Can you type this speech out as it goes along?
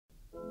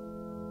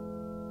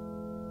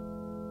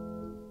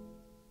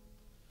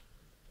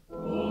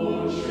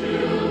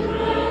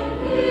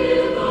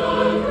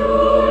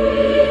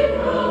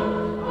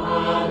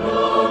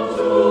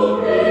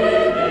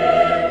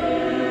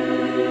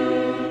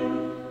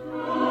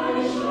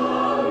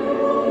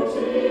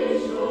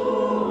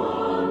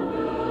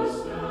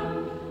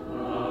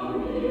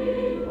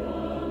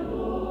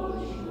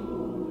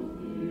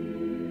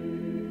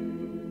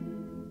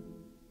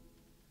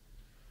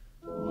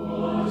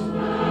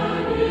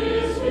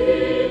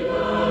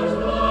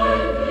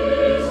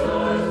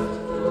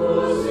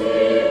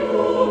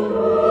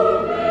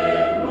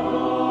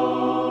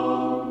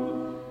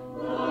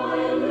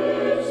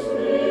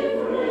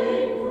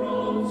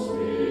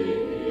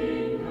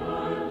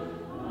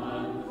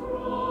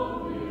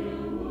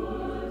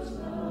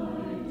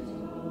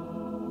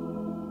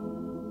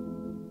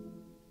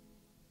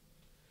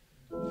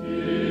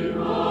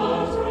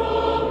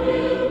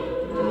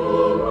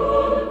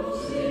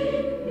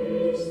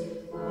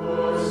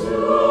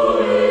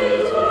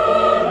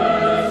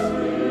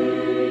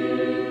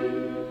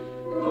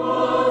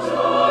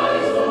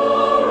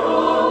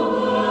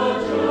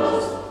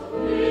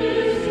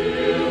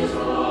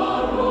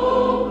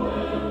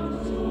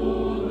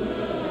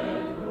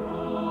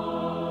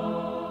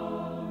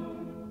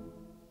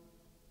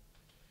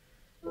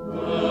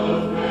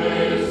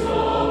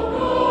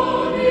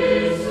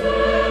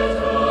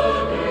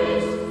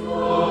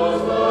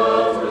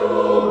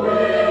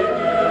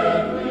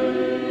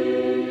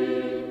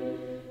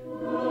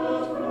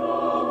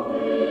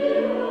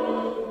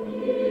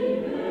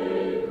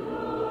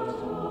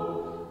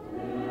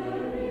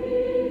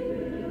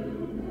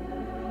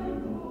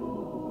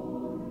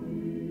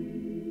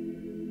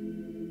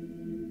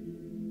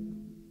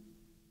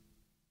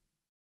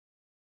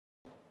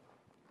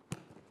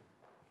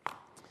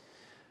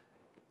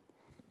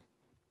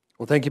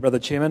Well, thank you, Brother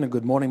Chairman, and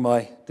good morning,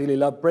 my dearly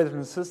loved brethren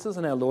and sisters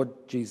in our Lord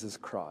Jesus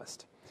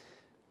Christ.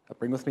 I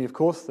bring with me, of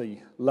course, the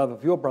love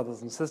of your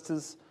brothers and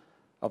sisters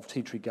of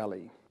Tea Tree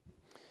Gully.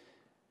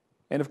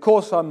 And of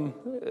course, I'm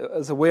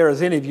as aware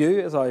as any of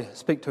you, as I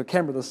speak to a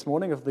camera this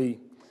morning, of the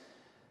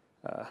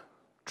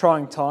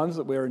trying times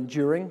that we're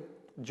enduring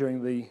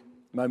during the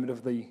moment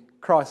of the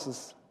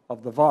crisis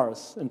of the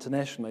virus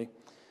internationally.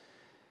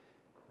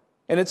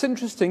 And it's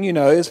interesting, you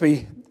know, as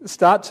we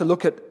start to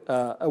look at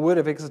a word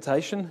of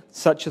exhortation,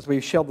 such as we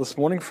shall this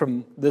morning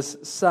from this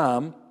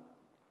psalm,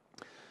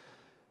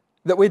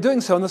 that we're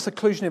doing so in the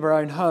seclusion of our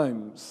own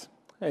homes.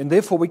 And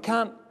therefore we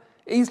can't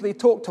easily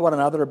talk to one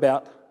another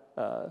about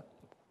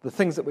the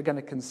things that we're going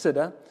to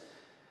consider.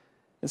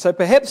 And so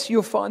perhaps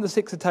you'll find this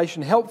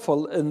exhortation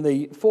helpful in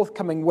the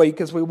forthcoming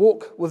week as we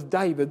walk with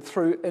David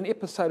through an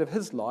episode of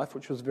his life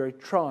which was very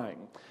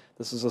trying.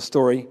 This is a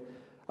story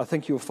I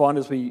think you'll find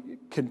as we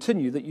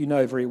continue that you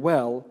know very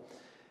well.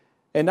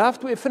 And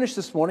after we've finished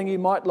this morning, you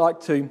might like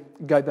to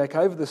go back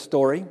over the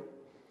story,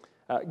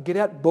 get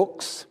out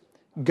books,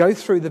 go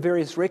through the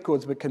various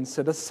records we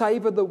consider,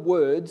 savour the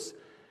words,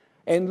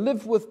 and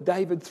live with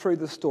David through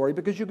the story,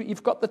 because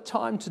you've got the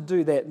time to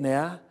do that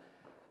now,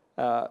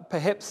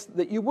 perhaps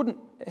that you wouldn't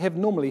have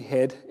normally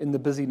had in the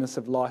busyness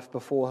of life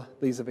before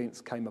these events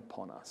came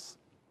upon us.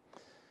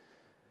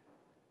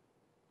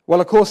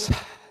 Well, of course,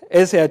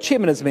 as our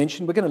chairman has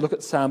mentioned, we're going to look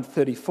at Psalm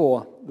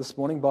 34 this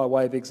morning by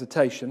way of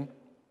exhortation.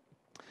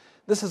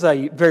 This is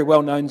a very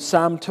well-known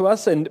psalm to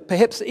us, and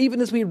perhaps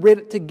even as we read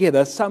it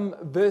together, some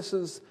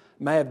verses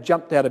may have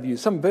jumped out of you,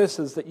 some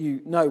verses that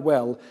you know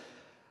well.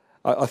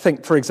 I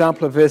think, for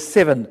example, of verse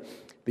 7,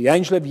 the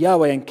angel of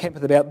Yahweh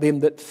encampeth about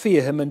them that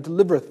fear him and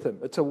delivereth them.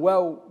 It's a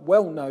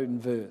well-known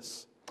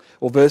verse.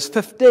 Or verse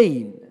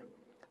 15,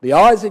 the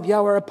eyes of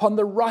Yahweh are upon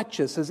the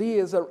righteous, his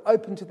ears are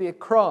open to their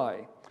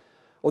cry.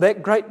 Or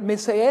that great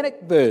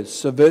messianic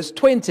verse of verse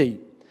 20,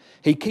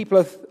 he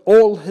keepeth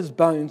all his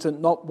bones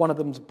and not one of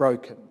them's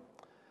broken.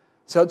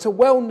 So it's a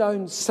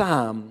well-known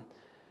psalm.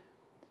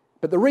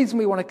 But the reason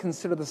we want to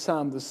consider the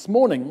psalm this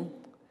morning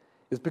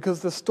is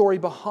because the story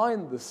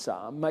behind the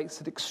psalm makes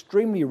it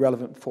extremely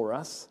relevant for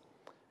us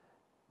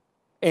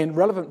and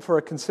relevant for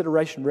a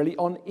consideration really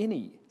on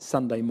any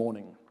Sunday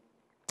morning.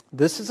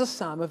 This is a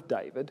psalm of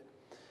David.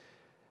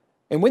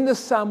 And when this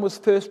psalm was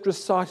first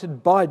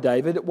recited by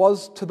David, it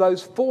was to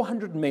those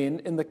 400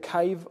 men in the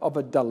cave of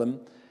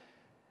Adullam,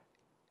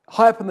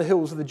 high up in the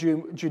hills of the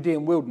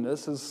Judean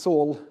wilderness, as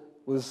Saul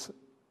was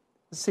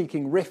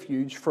seeking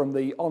refuge from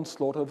the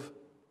onslaught of,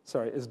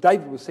 as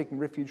David was seeking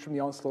refuge from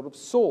the onslaught of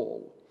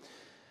Saul.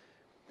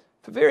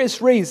 For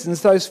various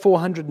reasons, those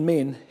 400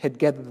 men had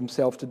gathered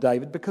themselves to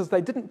David because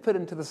they didn't fit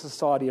into the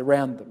society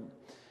around them.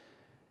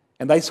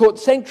 And they sought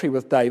sanctuary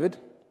with David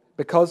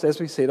because, as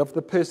we said, of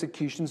the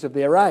persecutions of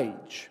their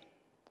age.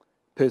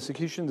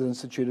 Persecutions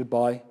instituted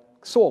by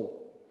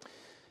Saul.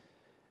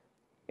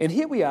 And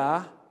here we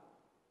are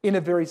in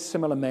a very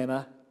similar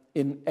manner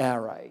in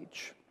our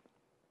age.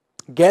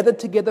 Gathered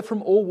together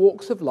from all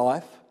walks of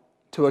life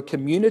to a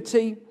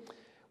community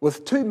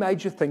with two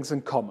major things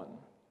in common.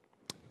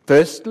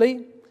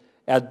 Firstly,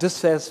 our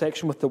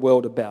dissatisfaction with the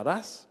world about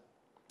us.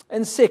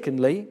 And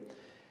secondly,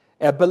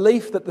 our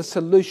belief that the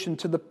solution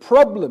to the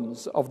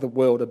problems of the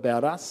world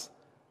about us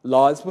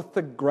lies with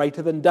the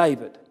greater than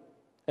David,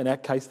 in our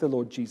case, the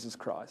Lord Jesus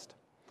Christ.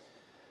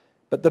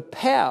 But the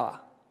power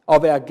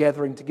of our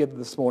gathering together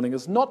this morning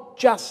is not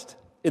just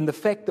in the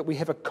fact that we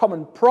have a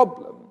common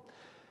problem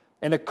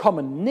and a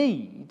common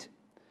need,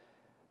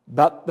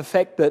 but the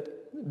fact that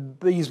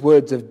these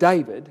words of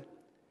David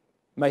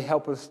may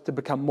help us to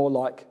become more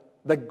like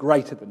the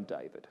greater than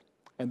David.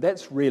 And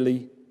that's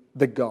really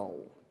the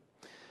goal.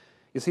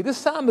 You see, this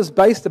psalm is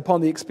based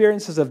upon the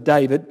experiences of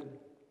David,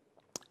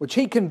 which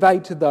he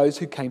conveyed to those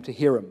who came to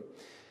hear him.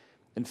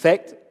 In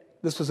fact,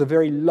 this was a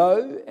very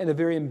low and a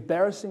very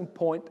embarrassing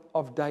point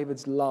of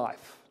David's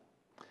life.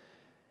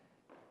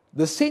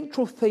 The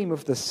central theme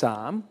of the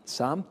psalm,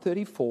 Psalm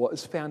 34,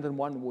 is found in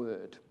one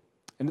word,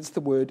 and it's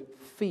the word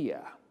fear.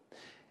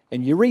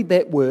 And you read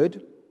that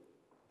word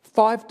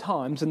 5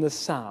 times in the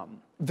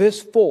psalm.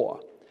 Verse 4,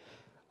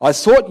 I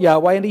sought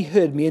Yahweh and he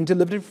heard me and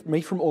delivered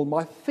me from all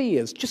my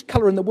fears. Just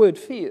colour in the word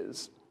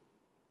fears.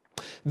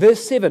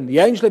 Verse 7, the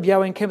angel of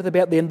Yahweh encampeth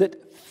about them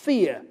that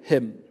fear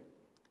him.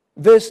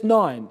 Verse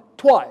 9,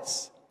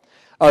 twice,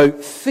 O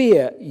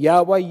fear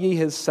Yahweh, ye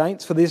his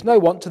saints, for there's no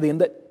want to them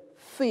that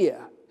fear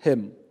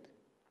him.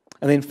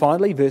 And then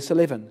finally, verse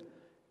 11,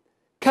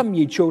 come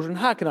ye children,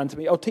 hearken unto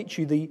me, I'll teach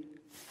you the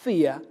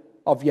fear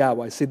of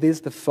Yahweh. So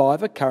there's the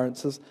 5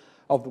 occurrences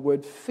of the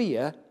word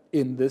fear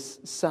in this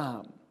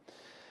psalm.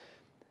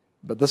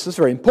 But this is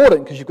very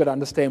important because you've got to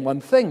understand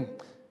one thing.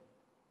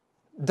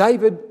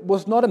 David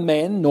was not a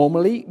man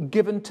normally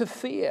given to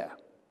fear.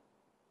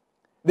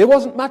 There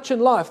wasn't much in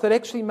life that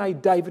actually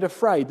made David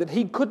afraid, that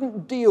he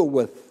couldn't deal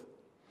with.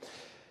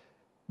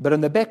 But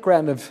in the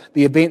background of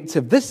the events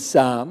of this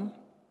psalm,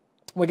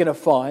 we're going to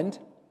find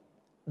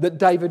that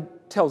David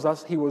tells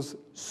us he was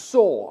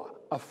sore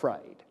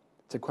afraid.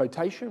 It's a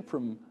quotation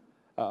from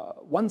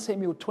 1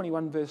 Samuel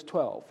 21 verse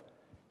 12.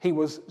 He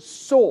was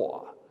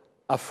sore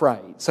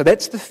afraid. So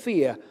that's the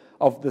fear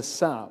of this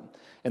psalm.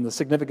 And the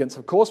significance,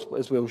 of course,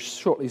 as we'll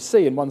shortly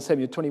see in 1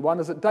 Samuel 21,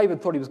 is that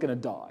David thought he was going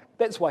to die.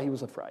 That's why he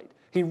was afraid.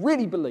 He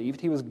really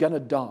believed he was going to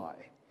die.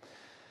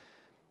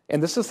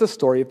 And this is the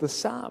story of the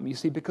psalm, you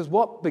see, because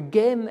what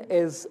began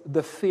as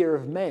the fear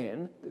of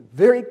man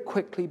very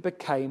quickly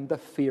became the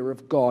fear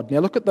of God. Now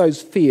look at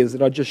those fears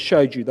that I just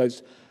showed you,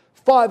 those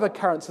 5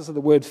 occurrences of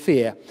the word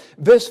fear.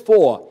 Verse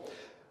 4,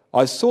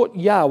 I sought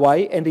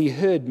Yahweh and he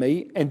heard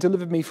me and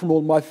delivered me from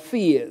all my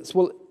fears.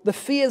 Well, the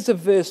fears of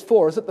verse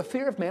 4, is it the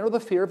fear of man or the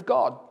fear of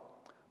God?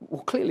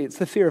 Well, clearly it's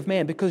the fear of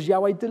man because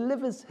Yahweh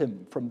delivers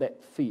him from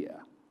that fear.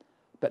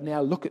 But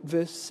now look at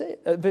verse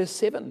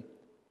 7.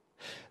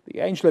 The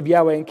angel of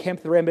Yahweh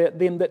encampeth around about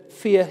them that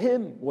fear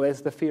him. Well,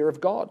 that's the fear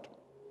of God.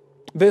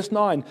 Verse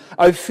 9,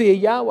 O fear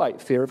Yahweh,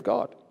 fear of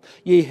God,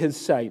 ye his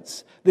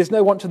saints. There's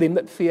no want to them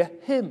that fear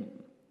him.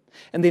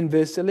 And then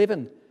verse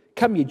 11,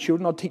 come ye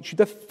children, I'll teach you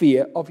the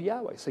fear of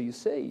Yahweh. So you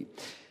see,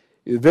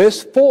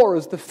 verse 4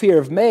 is the fear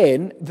of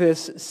man.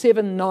 Verse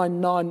 7,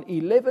 9, 9,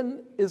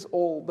 11 is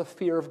all the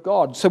fear of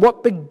God. So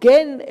what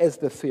began as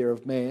the fear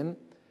of man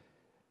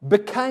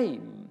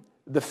became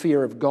the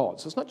fear of God.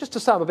 So it's not just a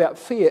psalm about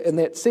fear in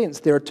that sense.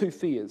 There are 2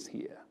 fears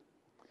here.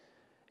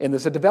 And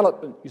there's a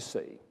development, you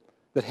see,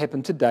 that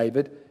happened to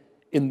David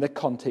in the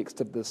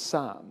context of this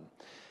psalm.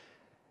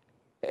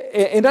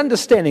 And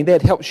understanding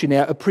that helps you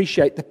now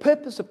appreciate the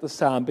purpose of the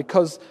psalm,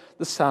 because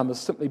the psalm is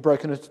simply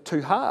broken into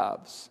 2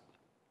 halves.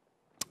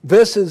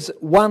 Verses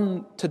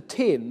 1 to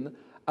 10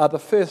 are the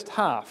first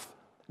half,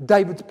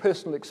 David's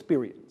personal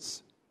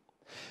experience.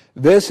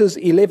 Verses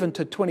 11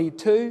 to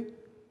 22,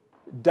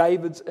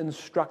 David's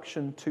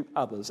instruction to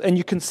others. And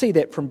you can see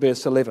that from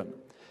verse 11.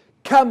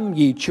 Come,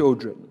 ye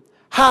children,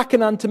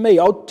 hearken unto me,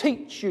 I'll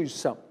teach you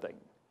something.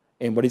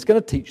 And what he's going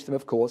to teach them,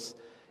 of course,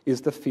 is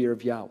the fear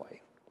of Yahweh.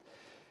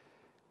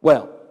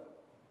 Well,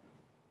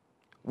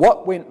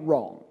 what went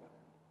wrong?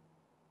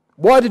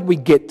 Why did we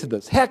get to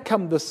this? How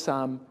come this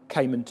psalm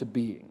came into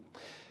being?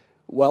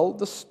 Well,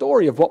 the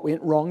story of what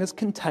went wrong is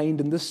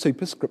contained in the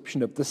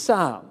superscription of the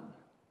psalm.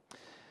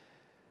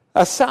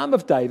 A psalm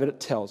of David, it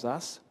tells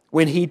us,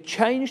 when he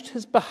changed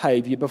his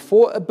behaviour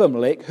before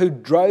Abimelech, who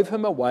drove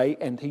him away,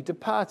 and he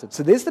departed.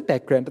 So there's the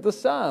background of the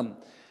psalm.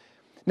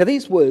 Now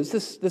these words,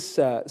 this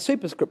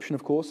superscription,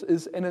 of course,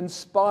 is an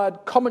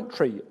inspired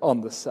commentary on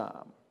the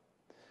psalm.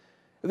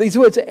 These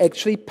words are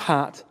actually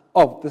part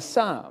of the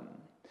psalm.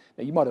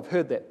 Now you might have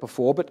heard that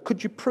before, but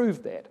could you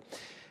prove that?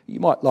 You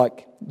might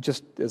like,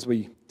 just as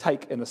we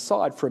take an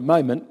aside for a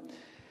moment,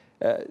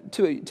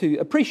 to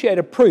appreciate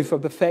a proof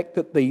of the fact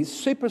that the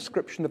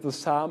superscription of the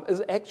psalm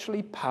is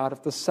actually part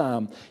of the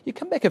psalm. You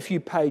come back a few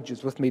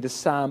pages with me to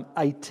Psalm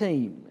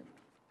 18.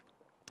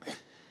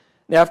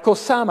 Now, of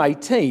course, Psalm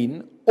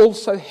 18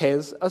 also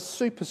has a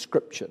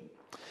superscription.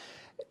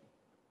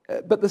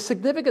 But the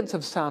significance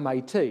of Psalm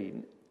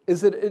 18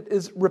 is that it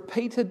is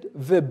repeated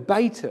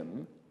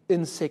verbatim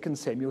in 2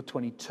 Samuel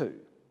 22.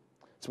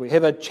 So we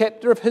have a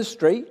chapter of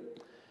history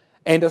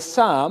and a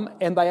psalm,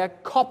 and they are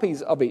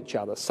copies of each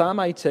other, Psalm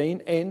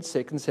 18 and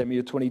 2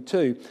 Samuel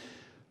 22.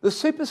 The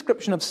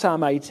superscription of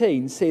Psalm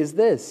 18 says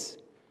this,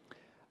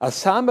 a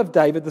psalm of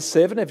David, the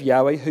servant of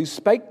Yahweh, who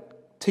spake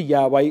to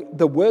Yahweh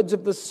the words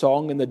of the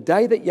song in the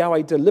day that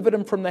Yahweh delivered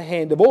him from the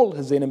hand of all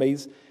his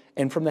enemies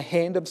and from the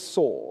hand of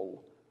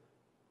Saul.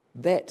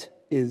 That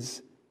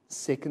is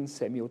 2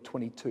 Samuel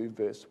 22,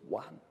 verse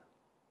 1.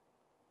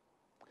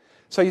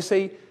 So you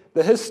see,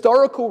 the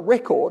historical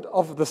record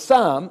of the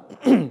psalm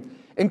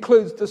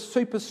includes the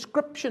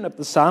superscription of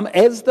the psalm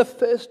as the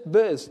first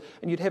verse.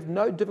 And you'd have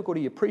no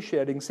difficulty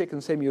appreciating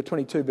 2 Samuel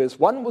 22, verse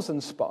 1 was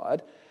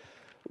inspired.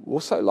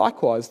 Also,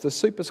 likewise, the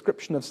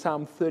superscription of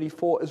Psalm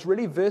 34 is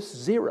really verse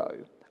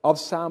 0 of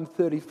Psalm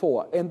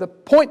 34. And the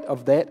point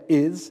of that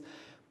is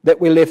that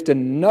we're left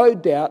in no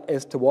doubt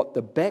as to what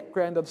the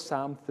background of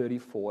Psalm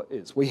 34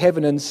 is. We have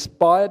an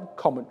inspired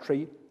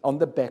commentary on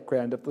the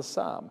background of the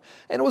psalm.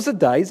 And it was the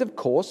days, of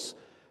course,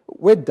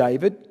 where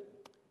David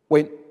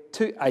went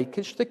to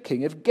Achish, the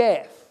king of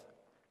Gath.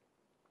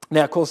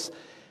 Now, of course,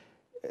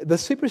 the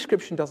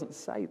superscription doesn't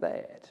say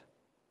that.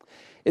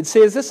 It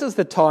says this is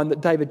the time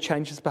that David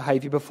changed his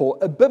behaviour before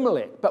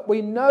Abimelech. But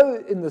we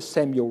know in the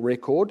Samuel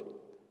record,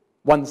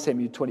 1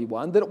 Samuel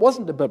 21, that it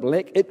wasn't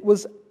Abimelech, it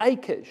was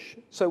Achish.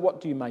 So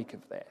what do you make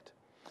of that?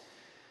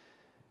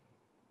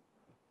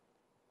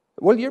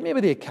 Well, you remember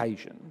the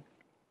occasion.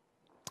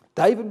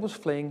 David was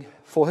fleeing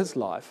for his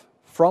life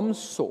from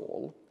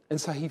Saul,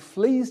 and so he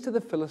flees to the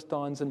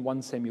Philistines in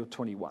 1 Samuel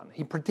 21.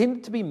 He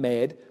pretended to be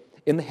mad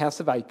in the house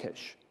of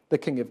Achish, the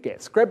king of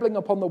Gath, scrabbling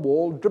upon the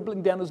wall,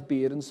 dribbling down his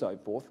beard and so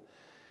forth.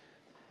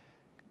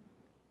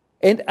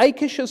 And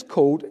Achish is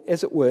called,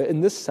 as it were,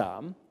 in this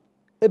psalm,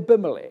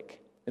 Abimelech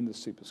in the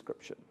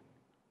superscription.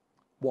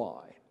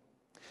 Why?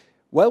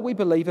 Well, we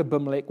believe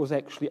Abimelech was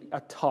actually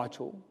a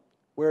title,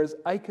 whereas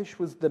Achish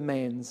was the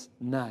man's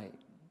name.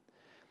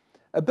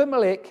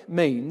 Abimelech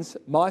means,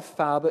 my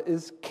father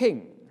is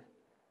king.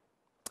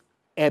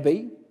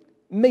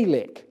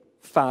 Melech,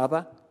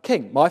 father,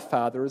 king. My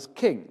father is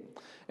king.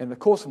 And of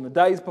course, in the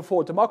days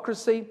before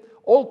democracy,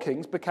 all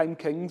kings became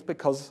kings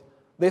because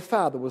their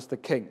father was the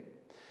king.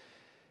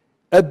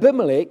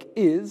 Abimelech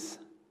is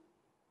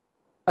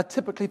a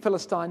typically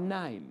Philistine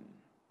name.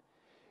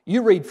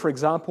 You read, for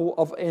example,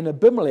 of an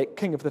Abimelech,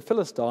 king of the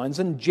Philistines,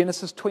 in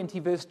Genesis 20,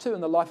 verse 2,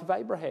 in the life of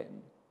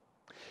Abraham.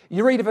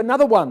 You read of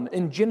another one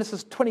in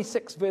Genesis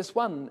 26, verse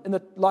 1, in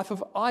the life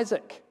of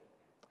Isaac.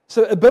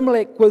 So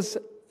Abimelech was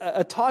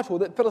a title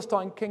that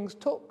Philistine kings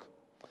took,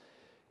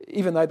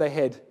 even though they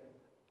had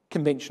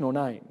conventional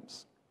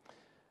names.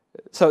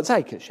 So it's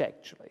Achish,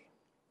 actually,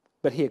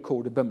 but here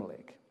called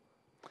Abimelech.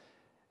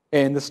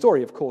 And the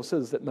story, of course,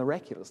 is that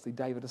miraculously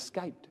David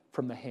escaped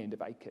from the hand of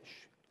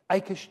Achish.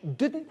 Achish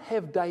didn't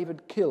have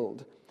David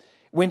killed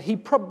when he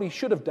probably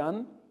should have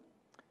done,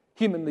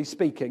 humanly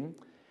speaking,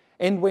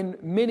 and when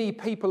many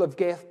people of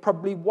Gath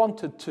probably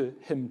wanted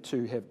him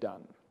to have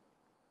done.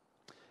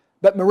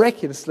 But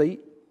miraculously,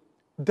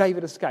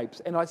 David escapes.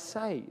 And I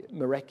say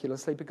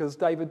miraculously because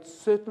David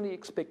certainly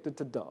expected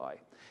to die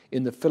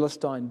in the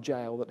Philistine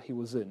jail that he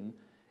was in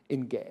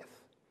Gath.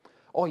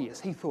 Oh yes,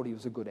 he thought he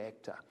was a good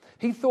actor.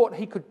 He thought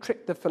he could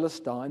trick the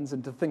Philistines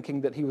into thinking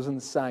that he was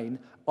insane.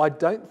 I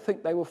don't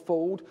think they were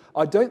fooled.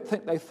 I don't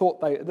think they thought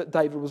that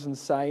David was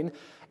insane.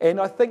 And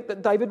I think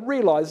that David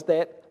realised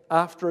that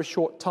after a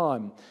short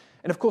time.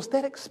 And of course,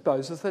 that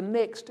exposes the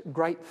next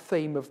great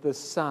theme of this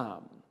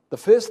psalm. The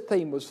first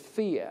theme was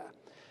fear.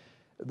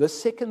 The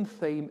second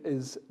theme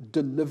is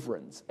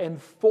deliverance.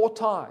 And 4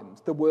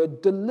 times the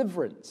word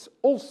deliverance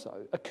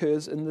also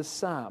occurs in this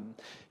psalm.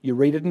 You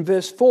read it in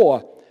verse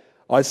 4.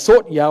 I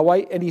sought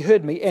Yahweh, and he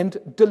heard me, and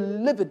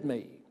delivered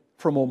me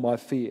from all my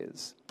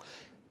fears.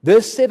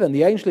 Verse 7,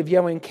 the angel of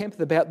Yahweh encampeth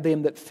about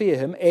them that fear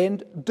him,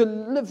 and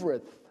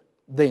delivereth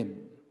them.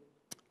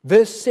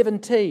 Verse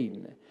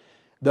 17,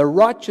 the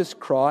righteous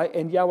cry,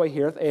 and Yahweh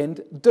heareth,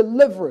 and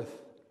delivereth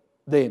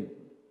them.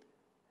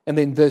 And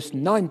then verse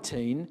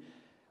 19,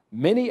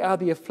 many are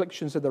the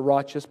afflictions of the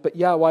righteous, but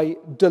Yahweh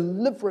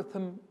delivereth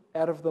him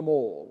out of them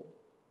all.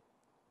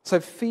 So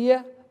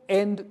fear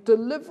and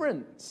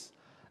deliverance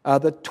are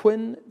the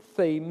twin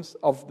themes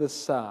of this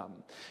psalm.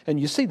 And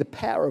you see the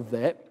power of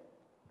that.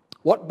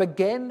 What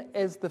began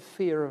as the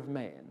fear of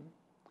man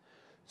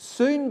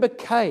soon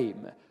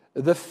became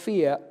the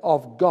fear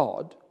of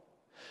God,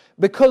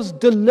 because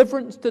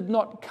deliverance did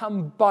not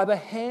come by the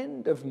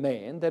hand of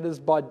man, that is,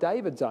 by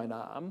David's own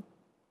arm,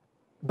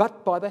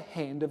 but by the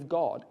hand of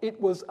God.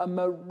 It was a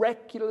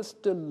miraculous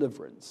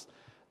deliverance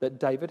that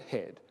David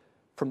had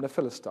from the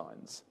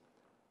Philistines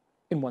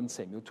in 1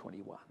 Samuel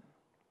 21.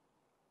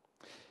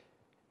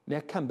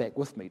 Now come back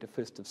with me to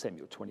 1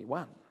 Samuel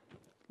 21.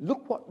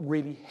 Look what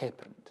really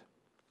happened.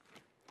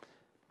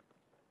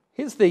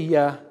 Here's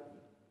the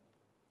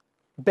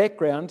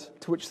background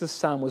to which this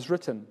psalm was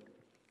written.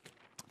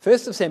 1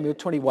 Samuel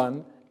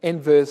 21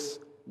 and verse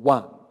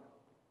 1.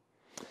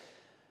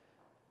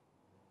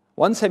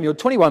 1 Samuel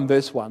 21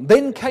 verse 1.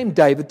 Then came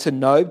David to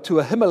Nob, to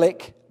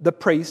Ahimelech the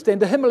priest,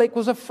 and Ahimelech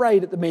was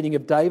afraid at the meeting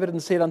of David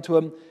and said unto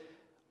him,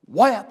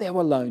 Why art thou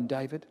alone,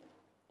 David,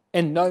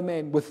 and no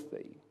man with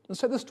thee? And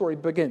so the story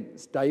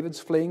begins. David's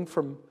fleeing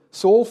from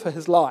Saul for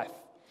his life.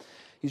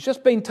 He's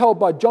just been told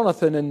by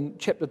Jonathan in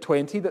chapter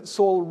 20 that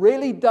Saul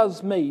really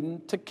does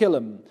mean to kill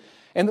him,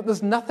 and that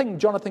there's nothing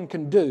Jonathan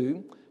can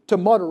do to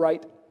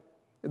moderate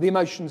the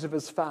emotions of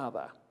his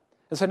father.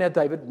 And so now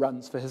David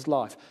runs for his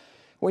life.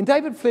 When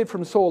David fled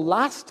from Saul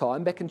last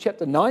time, back in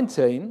chapter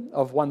 19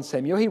 of 1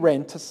 Samuel, he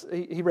ran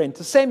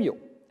to Samuel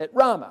at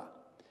Ramah.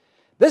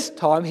 This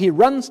time he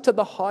runs to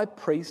the high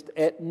priest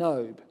at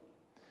Nob.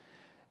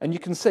 And you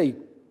can see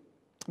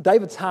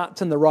David's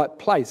heart's in the right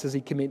place as he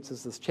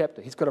commences this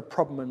chapter. He's got a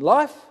problem in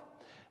life,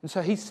 and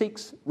so he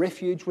seeks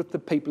refuge with the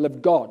people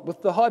of God,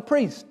 with the high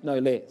priest, no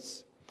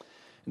less.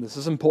 And this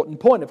is an important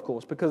point, of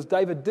course, because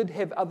David did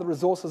have other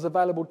resources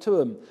available to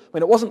him.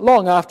 It wasn't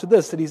long after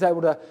this that he's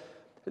able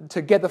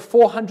to gather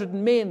 400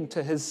 men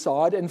to his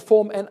side and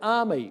form an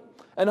army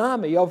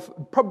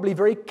of probably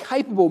very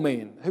capable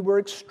men who were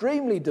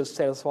extremely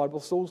dissatisfied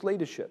with Saul's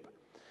leadership.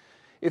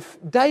 If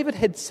David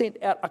had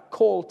sent out a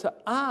call to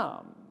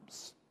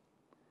arms,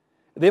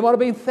 there might have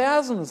been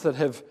thousands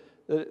that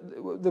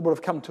would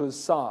have come to his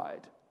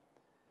side.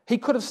 He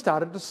could have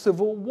started a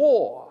civil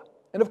war.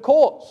 And of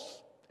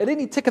course, at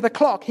any tick of the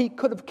clock, he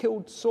could have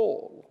killed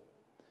Saul.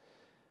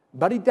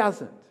 But he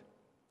doesn't.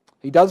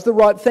 He does the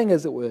right thing,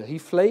 as it were. He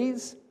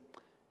flees.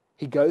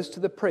 He goes to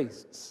the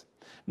priests.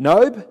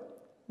 Nob,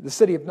 the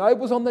city of Nob,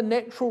 was on the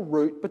natural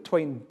route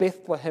between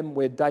Bethlehem,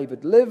 where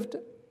David lived,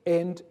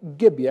 and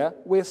Gibeah,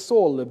 where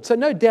Saul lived. So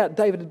no doubt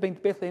David had been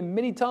to Bethlehem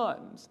many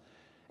times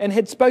and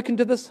had spoken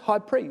to this high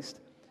priest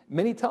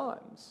many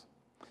times.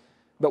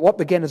 But what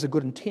began as a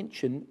good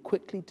intention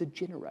quickly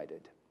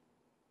degenerated.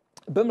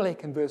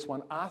 Abimelech in verse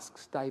 1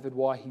 asks David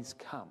why he's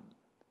come,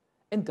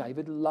 and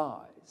David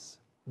lies.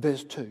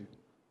 Verse 2,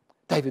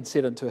 David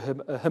said unto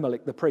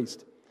Ahimelech the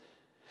priest,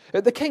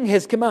 The king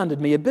has commanded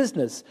me a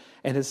business,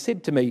 and has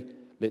said to me,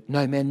 Let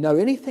no man know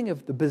anything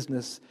of the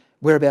business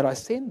whereabout I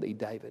send thee,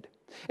 David,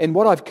 and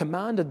what I've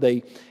commanded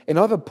thee, and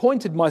I've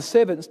appointed my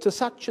servants to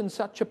such and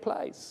such a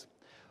place.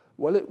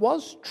 Well, it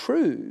was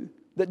true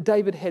that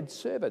David had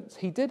servants.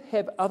 He did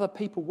have other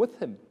people with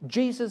him.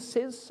 Jesus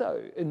says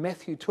so in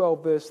Matthew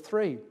 12, verse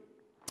 3.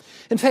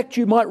 In fact,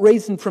 you might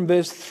reason from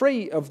verse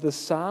 3 of this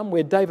psalm,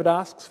 where David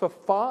asks for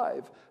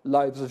 5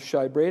 loaves of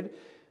showbread,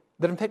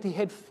 that in fact he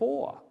had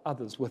 4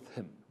 others with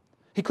him.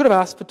 He could have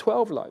asked for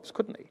 12 loaves,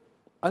 couldn't he?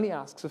 Only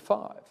asks for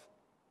 5.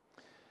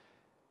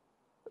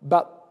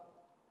 But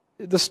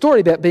the story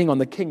about being on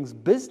the king's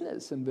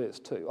business in verse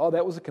 2,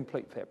 that was a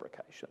complete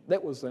fabrication.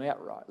 That was an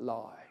outright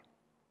lie.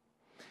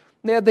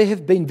 Now, there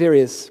have been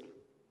various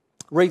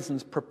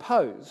reasons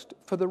proposed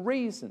for the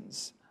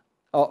reasons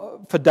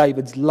for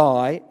David's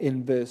lie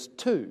in verse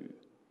 2.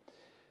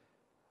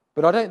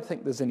 But I don't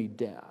think there's any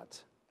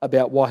doubt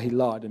about why he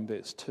lied in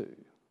verse 2.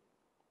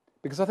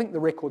 Because I think the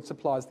record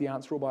supplies the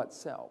answer all by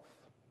itself.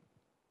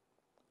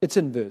 It's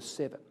in verse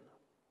 7.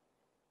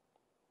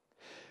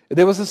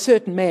 There was a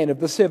certain man of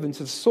the servants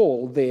of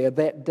Saul there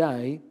that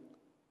day,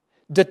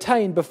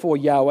 detained before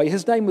Yahweh.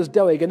 His name was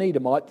Doeg an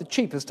Edomite, the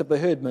chiefest of the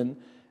herdmen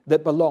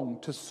that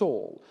belonged to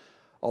Saul.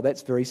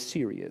 That's very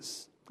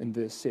serious in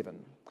verse 7.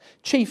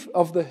 Chief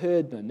of the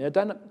herdmen. Now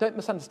don't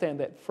misunderstand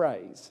that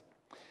phrase.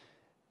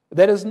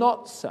 That is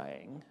not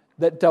saying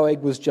that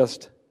Doeg was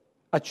just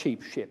a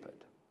chief shepherd.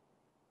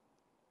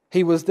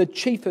 He was the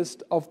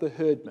chiefest of the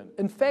herdmen.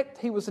 In fact,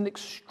 he was an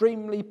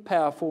extremely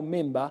powerful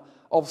member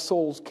of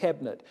Saul's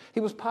cabinet. He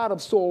was part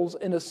of Saul's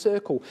inner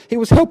circle. He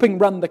was helping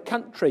run the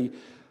country.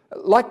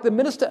 Like the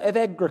minister of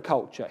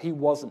agriculture, he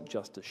wasn't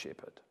just a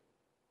shepherd.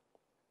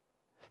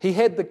 He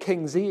had the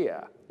king's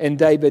ear, and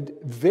David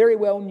very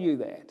well knew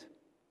that.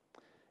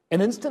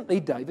 And instantly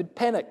David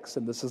panics,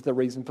 and this is the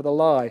reason for the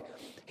lie.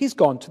 He's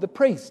gone to the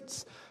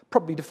priests,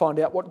 probably to find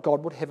out what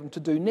God would have him to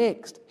do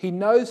next. He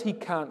knows he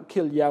can't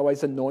kill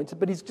Yahweh's anointed,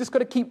 but he's just got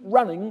to keep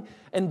running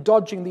and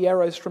dodging the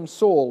arrows from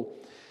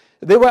Saul.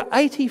 There were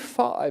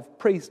 85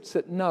 priests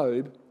at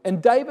Nob,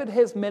 and David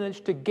has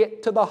managed to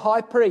get to the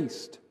high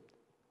priest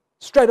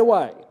straight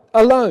away,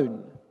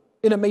 alone,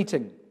 in a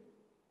meeting.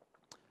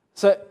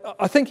 So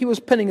I think he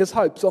was pinning his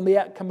hopes on the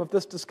outcome of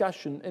this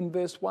discussion in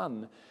verse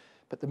 1.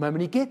 But the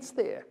moment he gets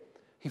there,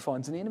 he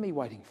finds an enemy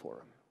waiting for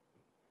him.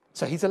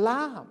 So he's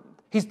alarmed.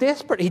 He's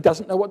desperate. He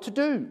doesn't know what to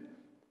do.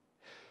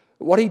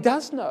 What he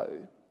does know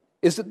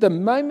is that the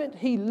moment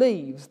he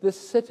leaves this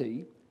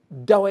city,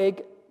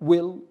 Doeg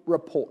will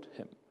report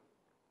him.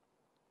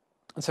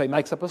 And so he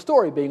makes up a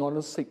story being on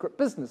his secret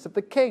business of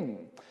the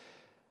king.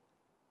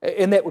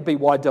 And that would be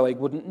why Doeg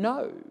wouldn't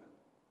know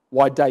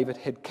why David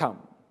had come,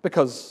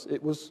 because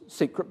it was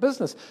secret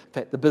business. In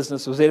fact, the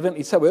business was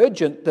evidently so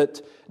urgent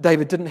that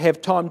David didn't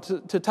have time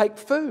to take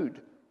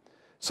food.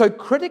 So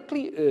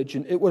critically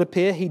urgent, it would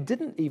appear he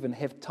didn't even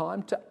have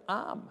time to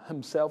arm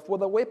himself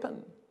with a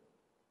weapon.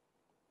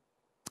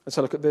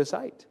 So look at verse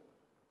 8.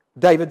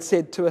 David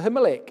said to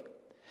Ahimelech,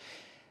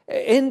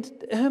 "And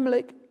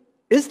Ahimelech,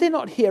 is there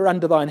not here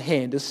under thine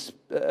hand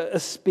a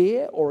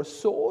spear or a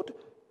sword?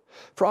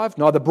 For I have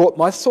neither brought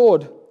my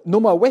sword nor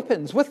my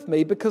weapons with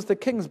me, because the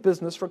king's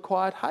business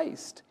required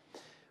haste."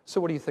 So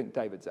what do you think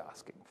David's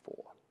asking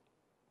for?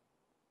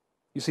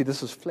 You see,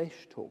 this is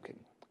flesh talking,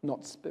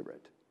 not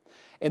spirit.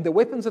 And the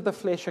weapons of the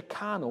flesh are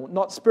carnal,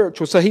 not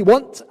spiritual. So he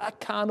wants a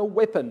carnal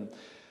weapon.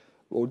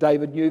 Well,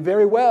 David knew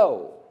very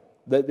well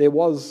that there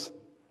was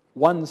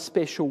one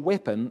special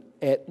weapon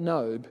at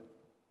Nob.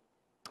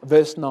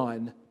 Verse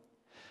 9,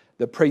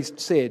 the priest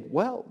said,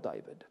 "Well,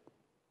 David,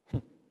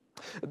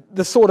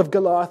 the sword of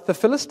Goliath the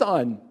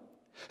Philistine,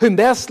 whom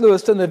thou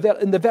slewest in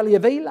the valley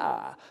of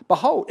Elah,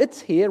 behold,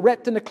 it's here,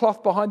 wrapped in a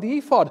cloth behind the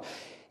ephod.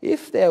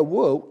 If thou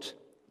wilt,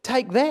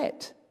 take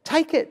that,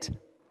 take it.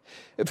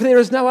 For there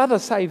is no other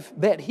save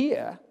that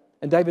here."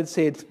 And David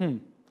said,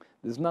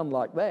 "There's none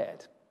like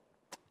that.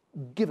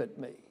 Give it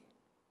me."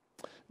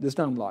 There's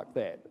none like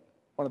that.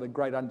 One of the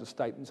great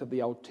understatements of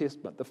the Old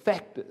Testament. The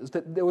fact is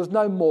that there was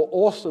no more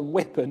awesome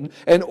weapon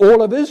in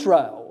all of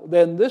Israel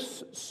than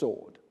this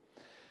sword.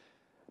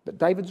 But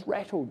David's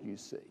rattled, you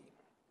see.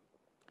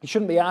 He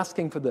shouldn't be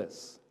asking for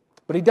this.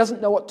 But he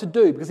doesn't know what to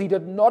do, because he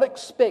did not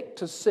expect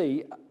to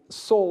see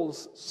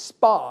Saul's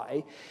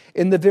spy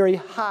in the very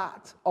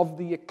heart of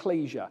the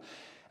ecclesia.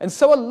 And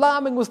so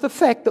alarming was the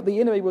fact that the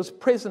enemy was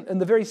present in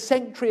the very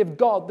sanctuary of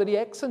God that he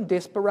acts in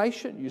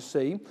desperation, you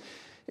see.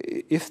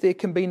 If there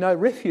can be no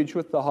refuge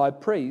with the high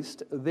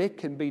priest, there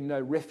can be no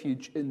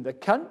refuge in the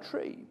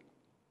country.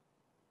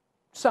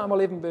 Psalm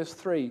 11 verse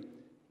 3,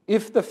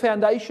 "If the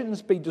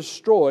foundations be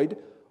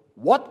destroyed,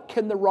 what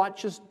can the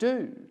righteous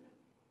do?"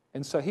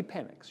 And so he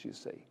panics, you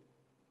see.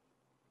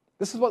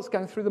 This is what's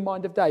going through the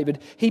mind of David.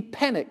 He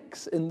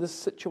panics in this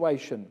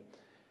situation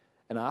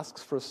and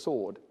asks for a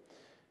sword.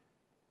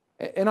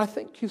 And I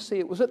think, you see,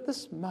 it was at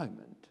this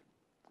moment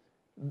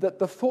that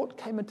the thought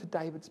came into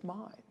David's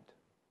mind.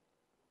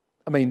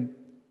 I mean,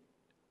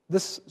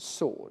 this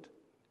sword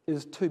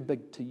is too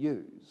big to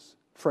use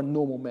for a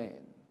normal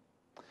man.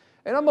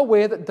 And I'm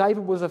aware that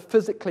David was a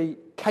physically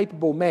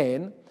capable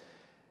man,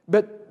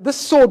 but this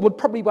sword would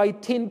probably weigh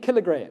 10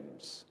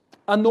 kilograms.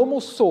 A normal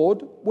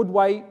sword would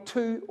weigh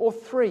 2 or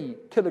 3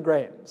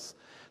 kilograms.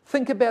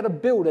 Think about a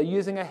builder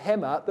using a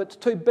hammer that's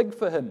too big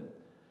for him.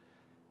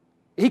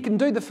 He can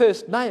do the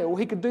first nail,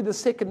 he can do the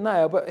second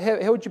nail, but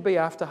how would you be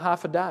after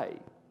half a day?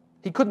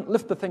 He couldn't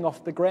lift the thing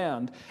off the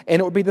ground, and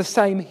it would be the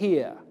same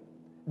here.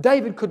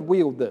 David could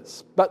wield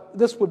this, but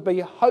this would be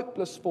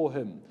hopeless for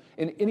him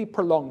in any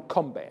prolonged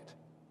combat.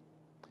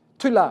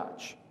 Too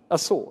large a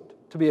sword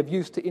to be of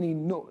use to any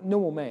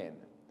normal man.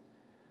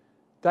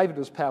 David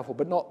was powerful,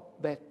 but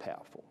not that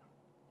powerful.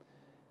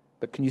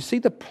 But can you see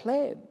the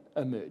plan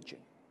emerging?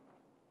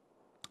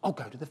 I'll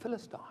go to the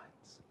Philistines.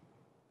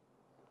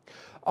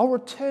 I'll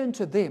return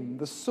to them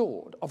the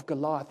sword of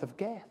Goliath of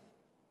Gath.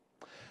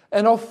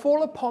 And I'll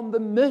fall upon the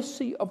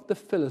mercy of the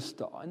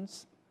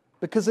Philistines,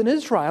 because in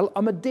Israel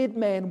I'm a dead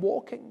man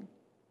walking.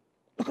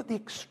 Look at the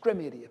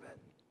extremity of it.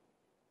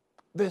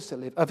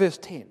 Verse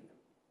 10.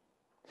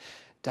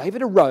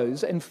 David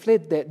arose and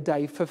fled that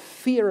day for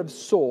fear of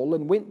Saul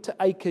and went to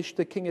Achish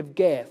the king of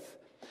Gath.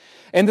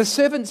 And the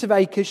servants of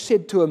Achish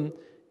said to him,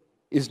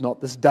 "Is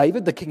not this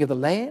David the king of the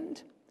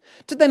land?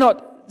 Did they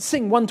not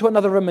sing one to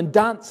another of them in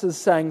dances,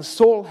 saying,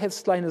 Saul hath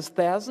slain his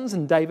thousands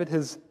and David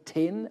his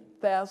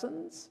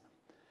 10,000s?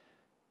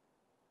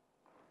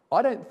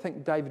 I don't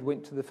think David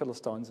went to the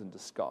Philistines in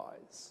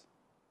disguise.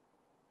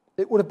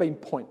 It would have been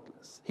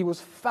pointless. He was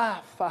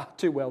far, far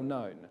too well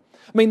known.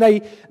 I mean,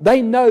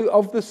 they know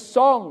of the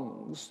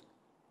songs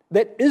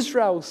that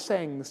Israel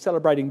sang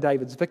celebrating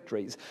David's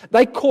victories.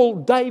 They call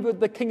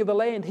David the king of the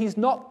land. He's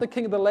not the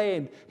king of the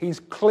land. He's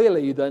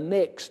clearly the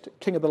next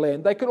king of the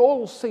land. They could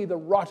all see the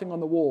writing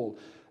on the wall.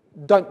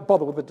 Don't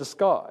bother with the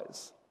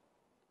disguise.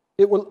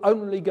 It will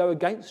only go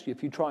against you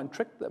if you try and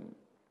trick them.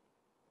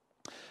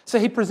 So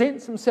he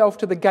presents himself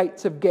to the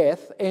gates of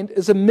Gath and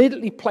is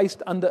immediately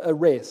placed under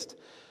arrest.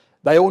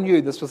 They all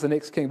knew this was the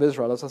next king of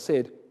Israel, as I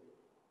said.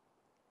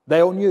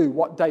 They all knew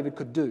what David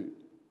could do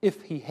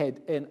if he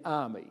had an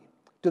army.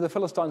 Do the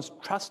Philistines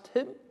trust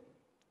him?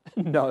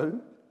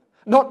 No,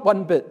 not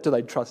one bit do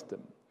they trust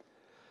him.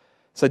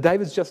 So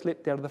David's just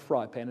leapt out of the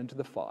fry pan into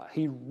the fire.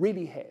 He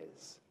really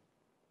has.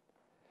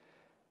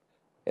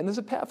 And there's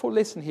a powerful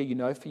lesson here, you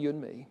know, for you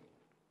and me.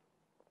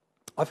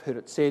 I've heard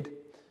it said,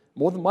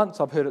 more than once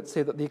I've heard it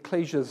said that the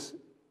ecclesia's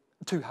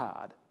too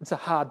hard. It's a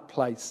hard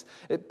place.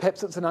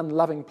 Perhaps it's an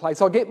unloving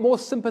place. I'll get more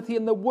sympathy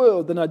in the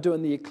world than I do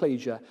in the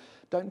ecclesia.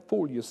 Don't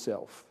fool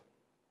yourself.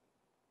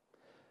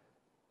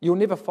 You'll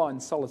never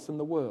find solace in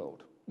the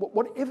world.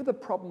 Whatever the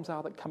problems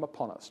are that come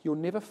upon us, you'll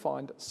never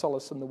find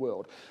solace in the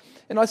world.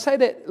 And I say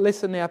that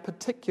lesson now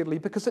particularly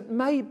because it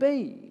may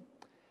be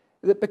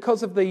that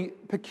because of the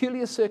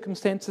peculiar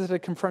circumstances that are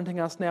confronting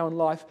us now in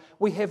life,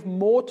 we have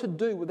more to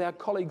do with our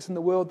colleagues in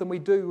the world than we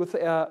do with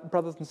our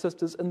brothers and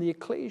sisters in the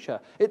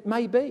ecclesia. It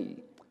may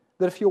be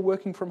that if you're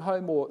working from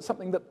home or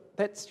something,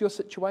 that's your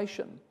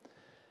situation.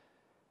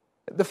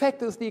 The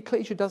fact is the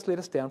ecclesia does let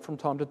us down from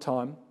time to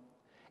time.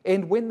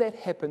 And when that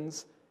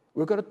happens,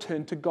 we've got to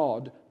turn to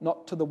God,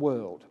 not to the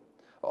world.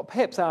 Or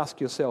perhaps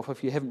ask yourself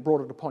if you haven't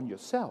brought it upon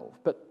yourself.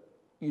 But,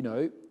 you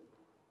know,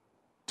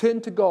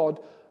 turn to God,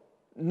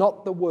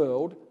 not the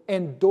world,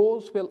 and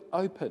doors will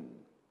open.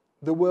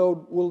 The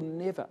world will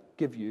never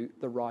give you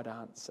the right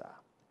answer.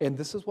 And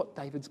this is what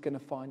David's going to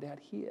find out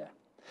here.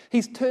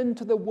 He's turned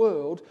to the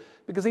world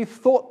because he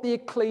thought the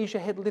ecclesia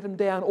had let him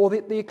down, or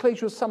that the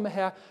ecclesia was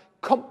somehow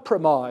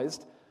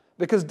compromised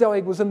because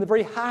Doeg was in the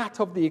very heart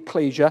of the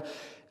ecclesia.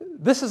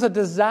 This is a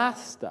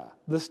disaster,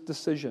 this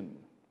decision.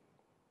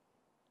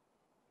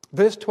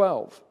 Verse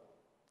 12.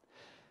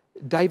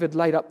 David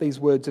laid up these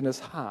words in his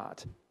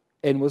heart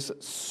and was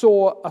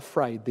sore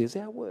afraid. There's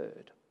our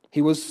word.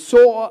 He was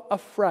sore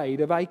afraid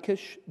of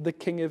Achish, the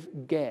king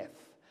of Gath.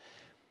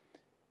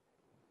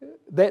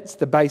 That's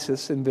the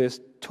basis in verse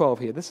 12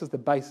 here. This is the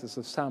basis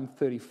of Psalm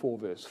 34,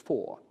 verse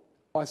 4.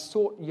 I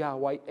sought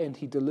Yahweh and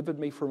he delivered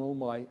me from all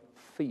my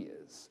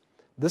fears.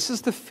 This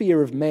is the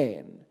fear of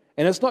man.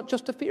 And it's not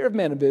just a fear of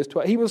man in verse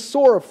 12. He was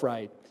sore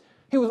afraid.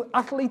 He was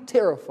utterly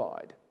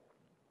terrified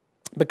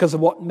because of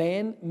what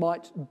man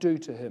might do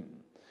to him.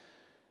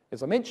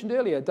 As I mentioned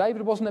earlier,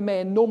 David wasn't a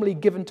man normally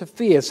given to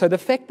fear. So the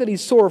fact that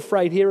he's sore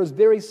afraid here is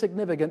very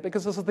significant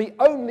because this is the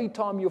only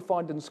time you'll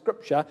find in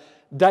Scripture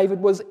David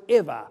was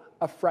ever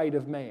afraid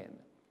of man.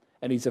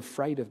 And he's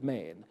afraid of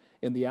man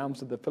in the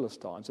arms of the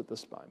Philistines at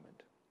this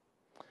moment.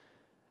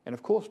 And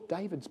of course,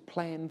 David's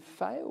plan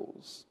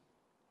fails.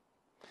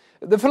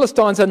 The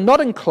Philistines are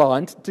not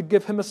inclined to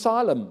give him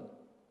asylum.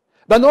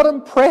 They're not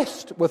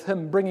impressed with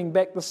him bringing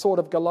back the sword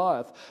of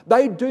Goliath.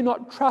 They do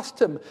not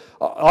trust him.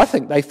 I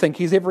think they think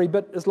he's every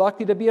bit as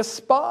likely to be a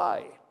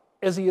spy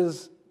as he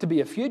is to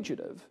be a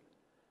fugitive.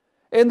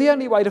 And the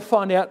only way to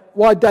find out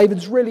why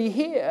David's really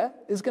here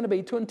is going to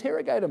be to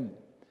interrogate him.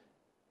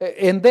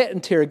 And that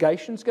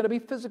interrogation is going to be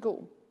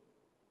physical.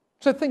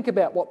 So think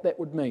about what that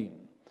would mean.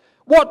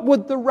 What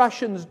would the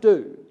Russians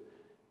do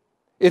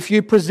if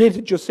you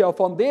presented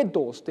yourself on their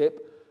doorstep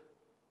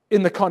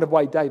in the kind of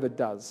way David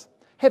does,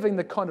 having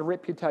the kind of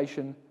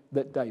reputation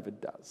that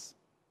David does?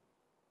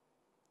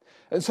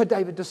 And so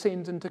David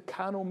descends into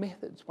carnal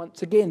methods.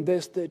 Once again,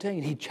 verse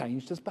 13, he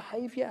changed his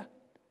behaviour.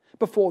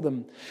 before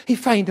them. He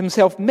feigned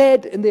himself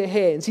mad in their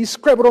hands. He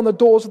scribbled on the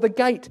doors of the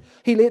gate.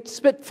 He let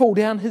spit fall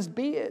down his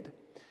beard.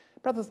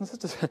 Brothers and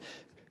sisters,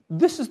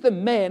 this is the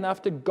man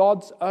after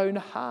God's own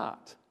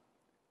heart.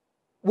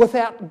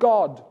 Without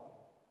God,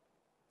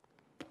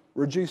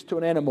 reduced to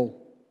an animal.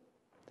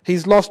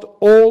 He's lost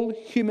all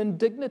human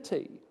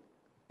dignity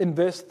in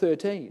verse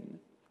 13.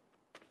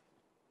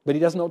 But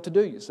he doesn't know what to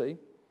do, you see.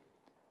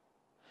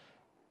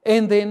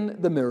 And then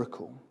the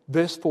miracle.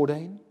 Verse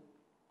 14.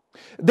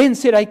 Then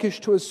said Achish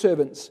to his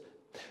servants,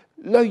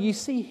 Lo, ye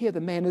see here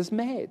the man is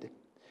mad.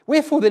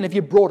 Wherefore then have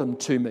you brought him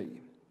to me?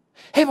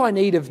 Have I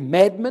need of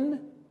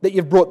madmen, that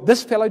you've brought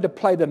this fellow to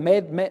play the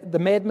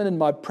madman in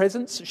my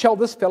presence? Shall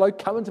this fellow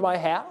come into my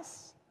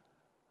house?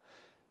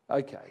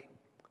 Okay.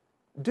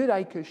 Did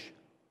Achish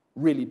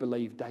really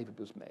believe David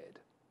was mad?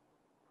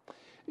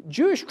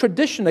 Jewish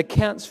tradition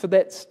accounts for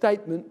that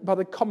statement by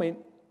the comment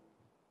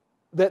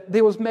that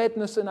there was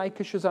madness in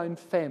Achish's own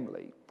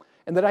family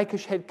and that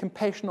Achish had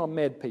compassion on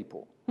mad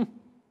people.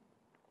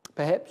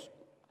 Perhaps.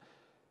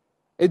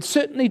 It's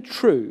certainly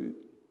true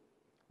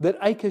that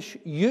Achish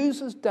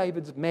uses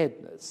David's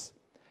madness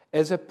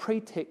as a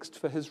pretext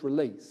for his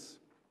release.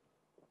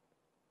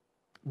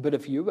 But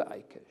if you were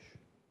Achish,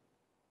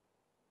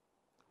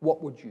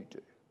 what would you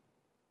do?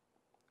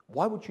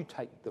 Why would you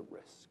take the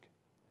risk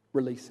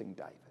releasing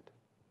David?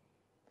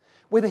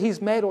 Whether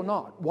he's mad or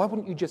not, why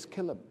wouldn't you just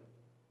kill him?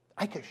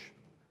 Achish.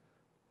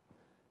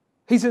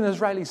 He's an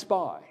Israeli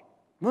spy.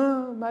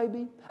 Well,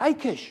 maybe.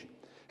 Achish.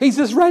 He's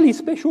Israeli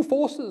special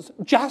forces.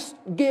 Just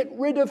get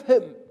rid of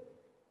him.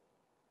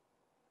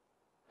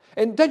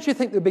 And don't you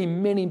think there'd be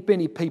many,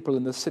 many people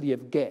in the city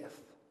of Gath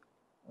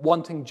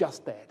wanting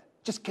just that?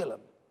 Just kill him.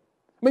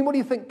 I mean, what do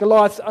you think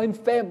Goliath's own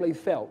family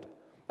felt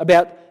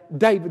about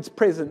David's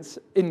presence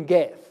in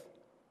Gath?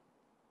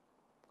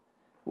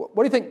 What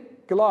do you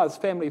think Goliath's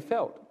family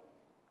felt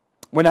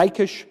when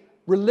Achish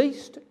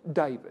released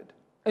David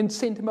and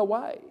sent him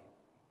away?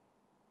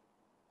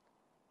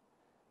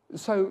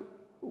 So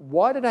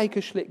why did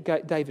Achish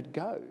let David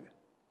go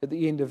at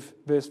the end of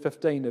verse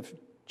 15 of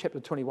chapter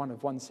 21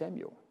 of 1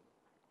 Samuel?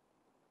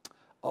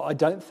 I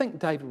don't think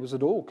David was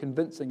at all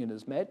convincing in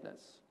his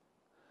madness.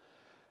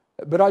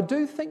 But I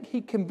do think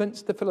he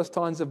convinced the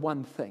Philistines of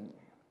one thing,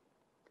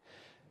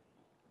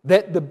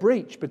 that the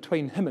breach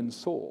between him and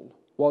Saul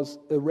was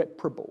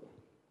irreparable.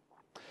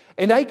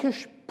 And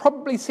Achish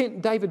probably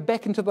sent David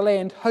back into the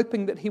land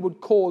hoping that he would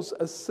cause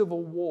a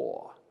civil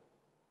war.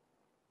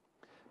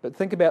 But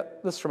think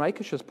about this from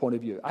Achish's point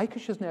of view.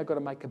 Achish has now got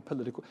to make a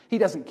political... He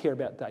doesn't care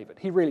about David.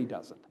 He really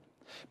doesn't.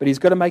 But he's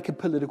got to make a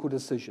political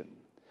decision.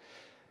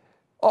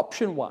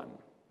 Option 1,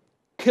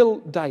 kill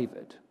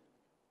David.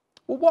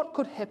 Well, what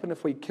could happen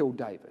if we kill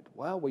David?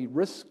 Well, we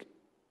risk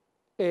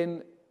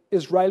an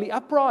Israeli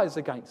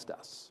uprising against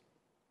us.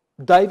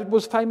 David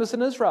was famous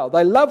in Israel.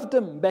 They loved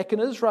him back in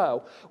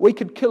Israel. We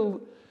could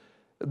kill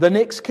the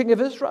next king of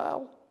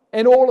Israel,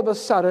 and all of a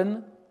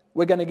sudden,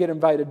 we're going to get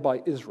invaded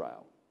by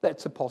Israel.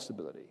 That's a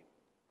possibility.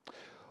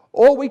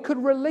 Or we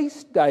could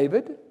release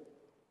David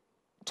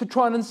to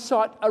try and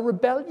incite a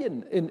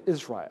rebellion in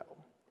Israel.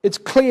 It's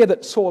clear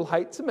that Saul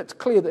hates him. It's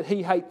clear that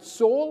he hates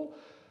Saul.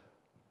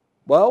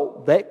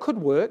 Well, that could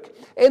work.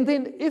 And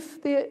then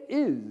if there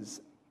is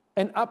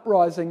an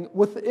uprising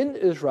within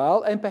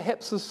Israel and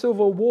perhaps a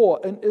civil war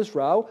in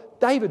Israel,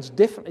 David's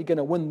definitely going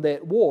to win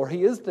that war.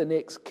 He is the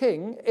next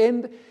king.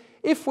 And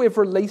if we've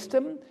released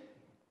him,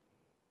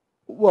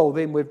 well,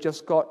 then we've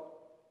just got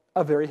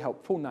a very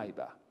helpful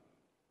neighbour.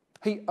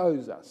 He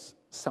owes us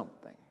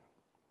something.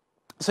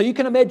 So you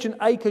can imagine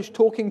Achish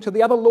talking to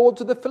the other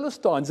lords of the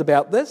Philistines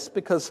about this,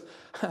 because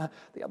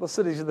the other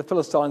cities of the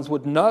Philistines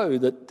would know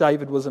that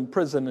David was in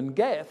prison in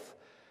Gath.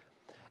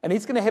 And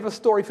he's going to have a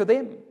story for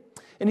them.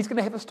 And he's going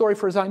to have a story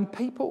for his own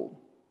people.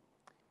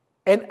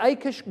 And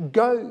Achish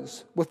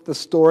goes with the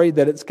story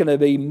that it's going to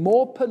be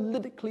more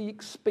politically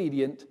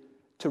expedient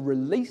to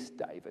release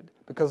David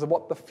because of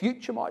what the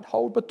future might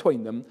hold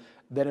between them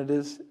than it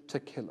is to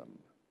kill him.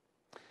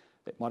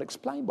 That might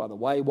explain, by the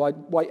way,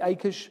 why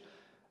Achish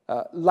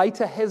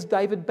later has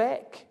David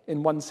back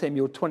in 1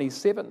 Samuel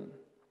 27,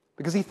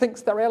 because he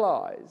thinks they're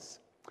allies.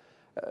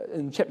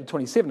 In chapter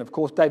 27, of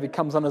course, David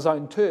comes on his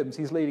own terms.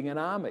 He's leading an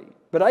army.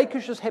 But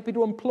Achish is happy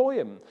to employ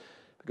him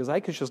because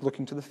Achish is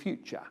looking to the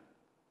future.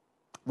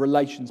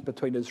 Relations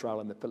between Israel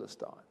and the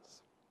Philistines.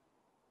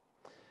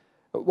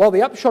 Well,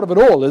 the upshot of it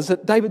all is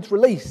that David's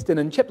released. And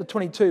in chapter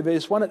 22,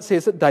 verse 1, it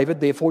says that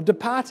David therefore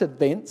departed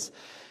thence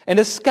and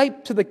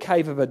escaped to the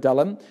cave of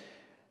Adullam.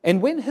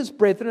 And when his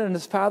brethren and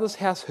his father's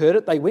house heard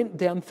it, they went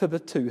down thither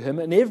to him,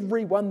 and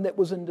everyone that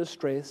was in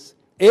distress,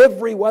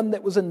 everyone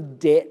that was in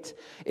debt,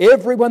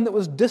 everyone that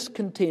was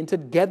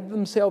discontented, gathered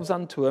themselves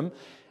unto him,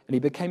 and he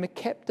became a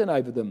captain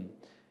over them.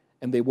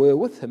 And there were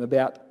with him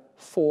about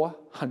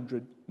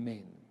 400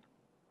 men.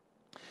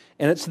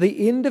 And it's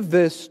the end of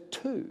verse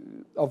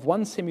 2 of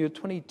 1 Samuel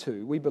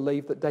 22, we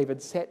believe that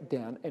David sat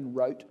down and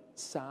wrote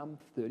Psalm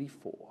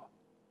 34.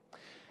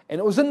 And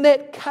it was in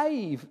that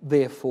cave,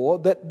 therefore,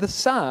 that the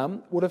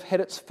psalm would have had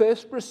its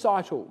first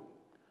recital.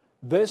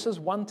 Verses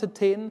 1 to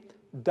 10,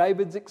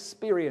 David's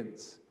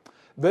experience.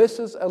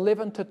 Verses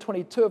 11 to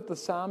 22 of the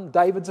psalm,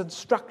 David's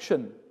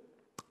instruction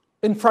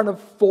in front of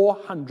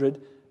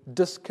 400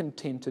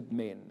 discontented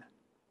men.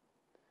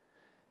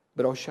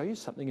 But I'll show you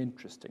something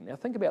interesting. Now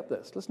think about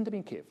this. Listen to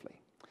me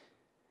carefully.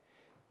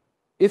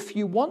 If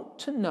you want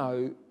to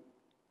know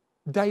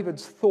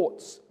David's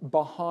thoughts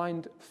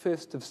behind 1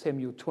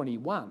 Samuel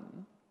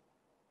 21,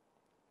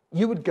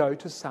 you would go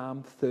to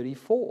Psalm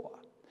 34.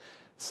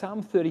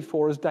 Psalm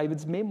 34 is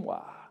David's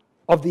memoir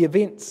of the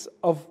events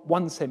of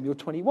 1 Samuel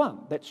 21.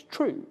 That's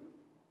true.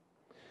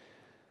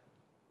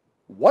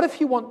 What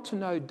if you want to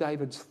know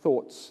David's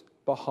thoughts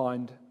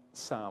behind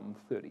Psalm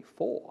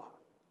 34?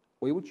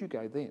 Where would you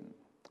go then?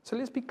 So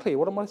let's be clear.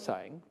 What am I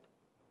saying?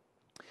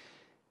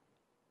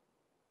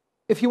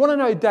 If you want to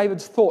know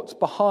David's thoughts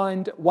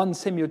behind 1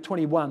 Samuel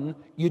 21,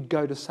 you'd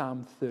go to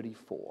Psalm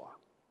 34.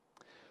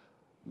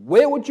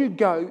 Where would you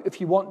go if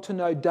you want to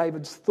know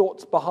David's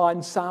thoughts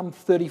behind Psalm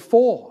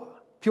 34?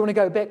 If you want to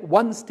go back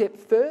one step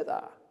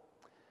further?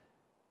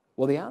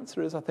 Well, the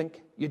answer is, I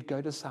think, you'd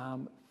go to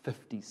Psalm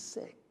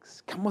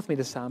 56. Come with me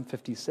to Psalm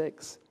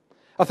 56.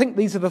 I think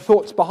these are the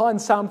thoughts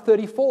behind Psalm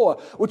 34,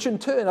 which in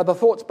turn are the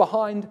thoughts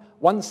behind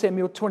 1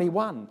 Samuel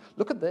 21.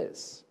 Look at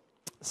this.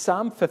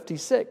 Psalm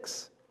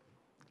 56.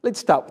 Let's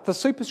start with the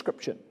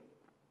superscription.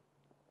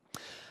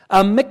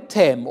 A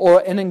miktam, or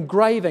an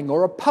engraving,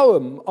 or a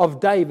poem of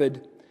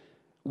David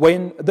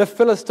when the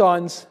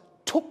Philistines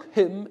took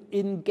him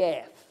in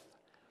Gath.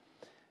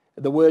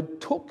 The word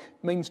took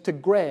means to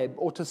grab,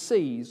 or to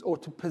seize, or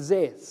to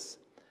possess.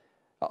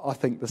 I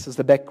think this is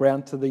the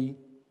background to the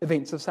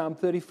events of Psalm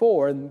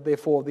 34, and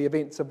therefore the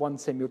events of 1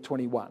 Samuel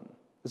 21.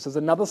 This is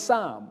another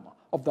psalm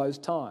of those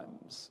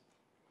times.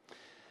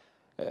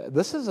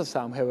 This is a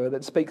psalm, however,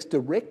 that speaks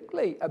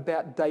directly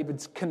about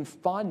David's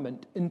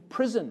confinement in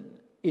prison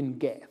in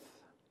Gath.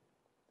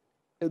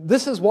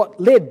 This is what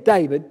led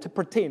David to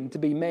pretend to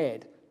be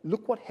mad.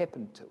 Look what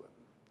happened to him.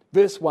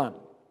 Verse 1.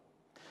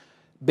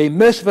 Be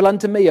merciful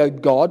unto me, O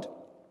God,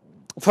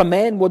 for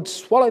man would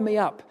swallow me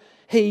up.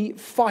 He,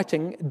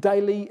 fighting,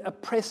 daily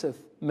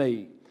oppresseth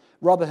me.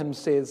 Rotherham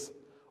says,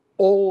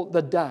 all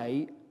the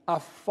day a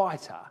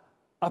fighter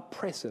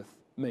oppresseth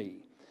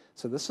me.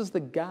 So this is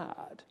the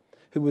guard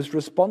who was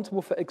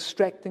responsible for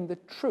extracting the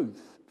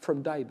truth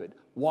from David.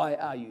 Why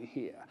are you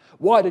here?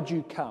 Why did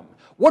you come?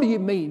 What do you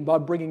mean by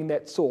bringing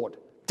that sword?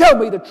 Tell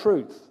me the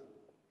truth.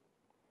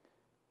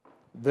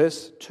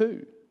 Verse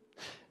 2.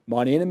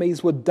 Mine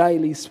enemies would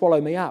daily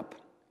swallow me up,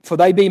 for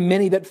they be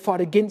many that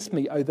fight against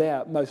me, O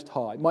thou most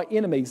high. My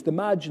enemies, the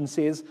margin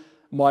says,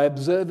 my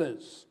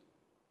observers.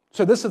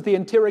 So this is the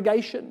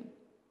interrogation.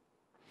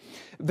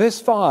 Verse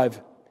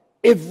 5.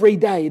 Every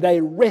day they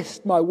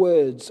wrest my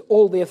words.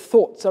 All their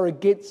thoughts are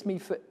against me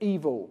for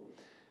evil.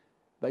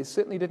 They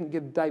certainly didn't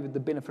give David the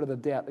benefit of the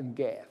doubt in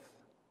Gath.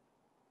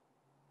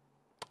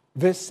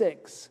 Verse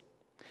 6.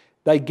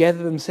 They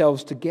gather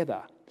themselves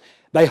together.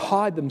 They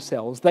hide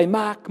themselves. They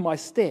mark my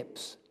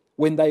steps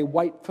when they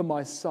wait for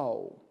my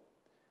soul.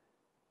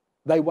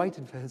 They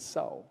waited for his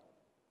soul.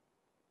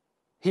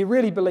 He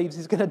really believes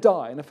he's going to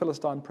die in a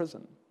Philistine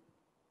prison.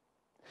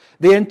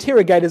 The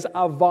interrogators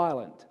are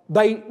violent.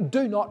 They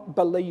do not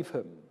believe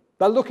him.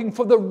 They're looking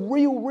for the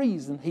real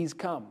reason he's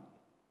come.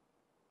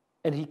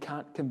 And he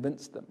can't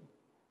convince them.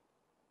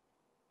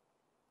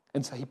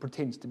 And so he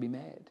pretends to be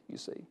mad, you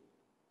see.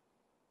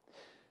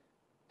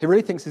 He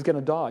really thinks he's going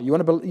to die. You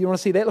want to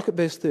see that? Look at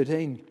verse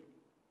 13.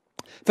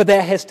 For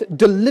thou hast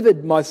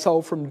delivered my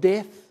soul from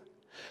death.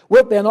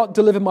 Wilt thou not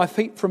deliver my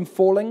feet from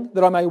falling,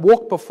 that I may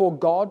walk before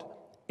God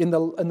in the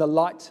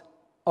light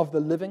of the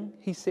living,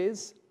 he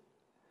says.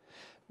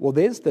 Well,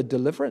 there's the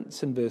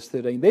deliverance in verse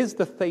 13. There's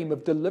the theme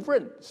of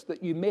deliverance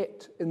that you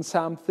met in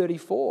Psalm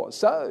 34.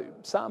 So,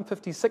 Psalm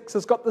 56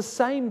 has got the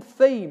same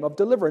theme of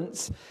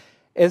deliverance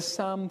as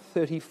Psalm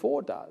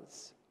 34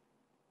 does.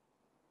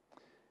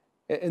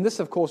 And this,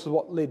 of course, is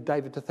what led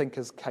David to think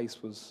his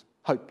case was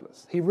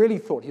hopeless. He really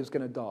thought he was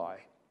going to die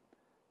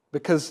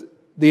because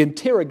the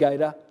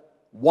interrogator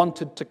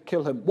wanted to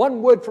kill him.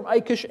 One word from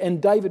Achish and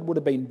David would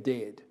have been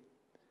dead.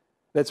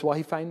 That's why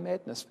he feigned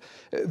madness.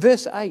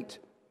 Verse 8.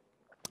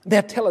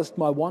 Thou tellest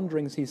my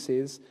wanderings, he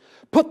says.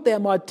 Put thou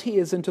my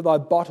tears into thy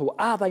bottle.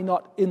 Are they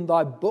not in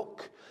thy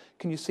book?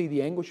 Can you see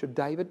the anguish of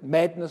David?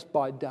 Madness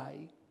by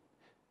day,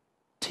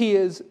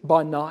 tears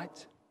by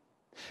night.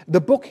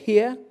 The book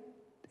here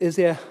is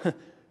our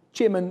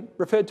chairman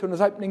referred to in his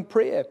opening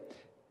prayer.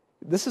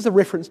 This is a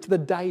reference to the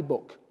day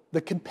book,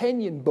 the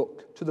companion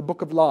book to the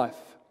book of life.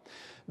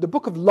 The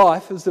book of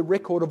life is the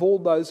record of all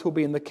those who will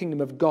be in the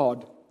kingdom of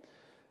God.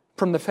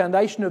 From the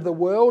foundation of the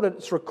world,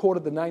 it's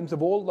recorded the names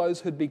of all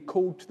those who'd be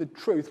called to the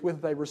truth, whether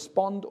they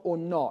respond or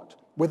not,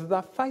 whether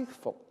they're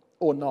faithful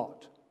or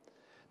not.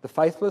 The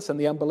faithless and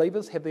the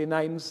unbelievers have their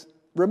names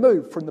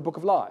removed from the book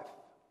of life.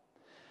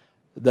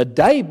 The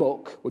day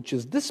book, which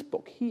is this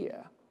book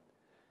here,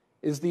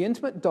 is the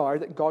intimate diary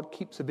that God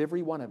keeps of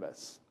every one of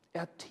us.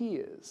 Our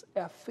tears,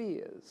 our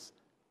fears,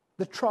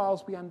 the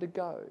trials we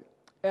undergo,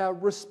 our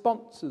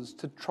responses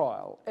to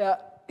trial, our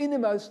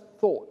innermost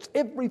thoughts,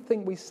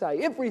 everything we say,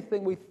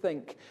 everything we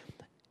think,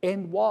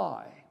 and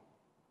why.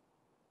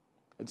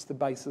 It's the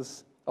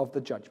basis of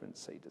the judgment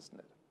seat, isn't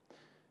it?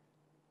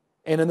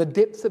 And in the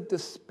depths of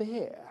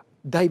despair,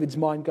 David's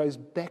mind goes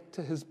back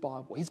to his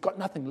Bible. He's got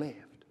nothing left.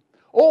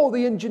 All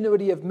the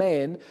ingenuity of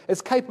man,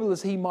 as capable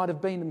as he might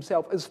have been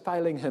himself, is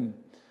failing him.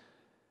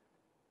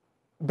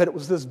 But it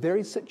was this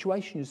very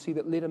situation, you see,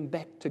 that led him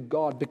back to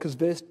God, because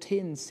verse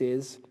 10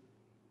 says,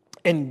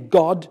 "In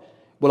God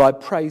will I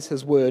praise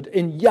his word.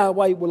 In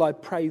Yahweh will I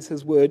praise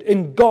his word.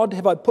 In God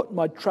have I put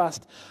my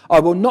trust.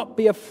 I will not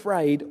be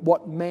afraid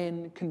what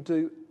man can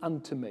do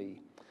unto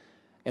me."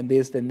 And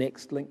there's the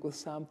next link with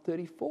Psalm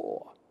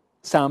 34.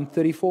 Psalm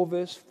 34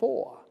 verse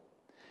 4.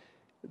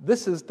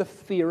 This is the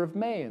fear of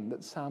man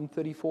that Psalm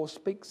 34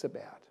 speaks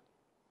about.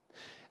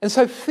 And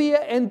so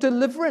fear and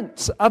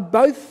deliverance are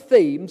both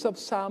themes of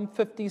Psalm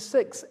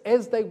 56,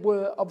 as they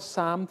were of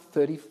Psalm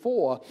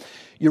 34.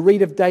 You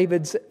read of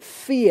David's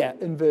fear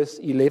in verse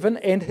 11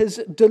 and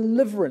his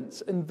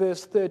deliverance in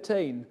verse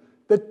 13.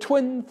 The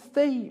twin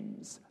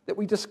themes that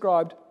we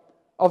described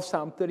of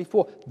Psalm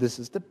 34. This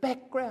is the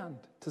background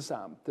to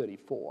Psalm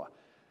 34.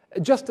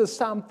 Just as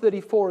Psalm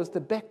 34 is the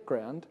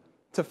background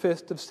to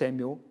 1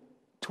 Samuel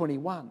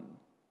 21.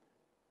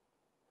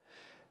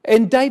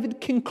 And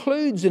David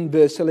concludes in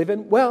verse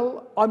 11,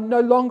 well, I'm no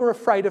longer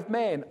afraid of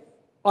man.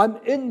 I'm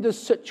in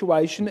this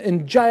situation,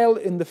 in jail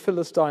in the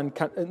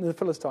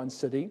Philistine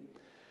city.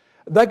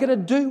 They're going to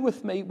do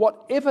with me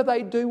whatever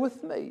they do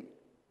with me.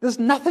 There's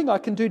nothing I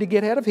can do to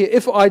get out of here.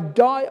 If I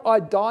die, I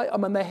die.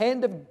 I'm in the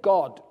hand of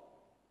God.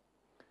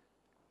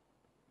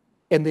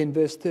 And then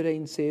verse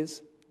 13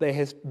 says, "Thou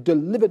hast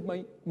delivered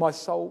me, my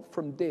soul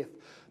from death."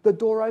 The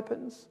door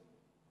opens.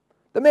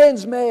 The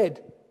man's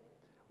mad.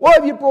 "Why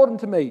have you brought him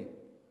to me?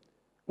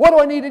 What do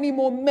I need any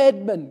more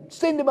madmen?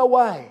 Send him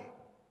away."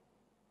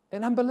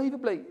 And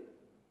unbelievably,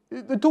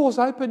 the door's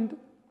opened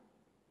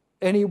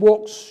and he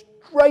walks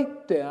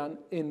straight down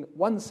in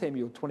 1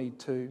 Samuel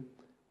 22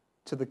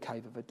 to the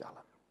cave of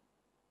Adullam.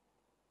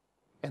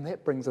 And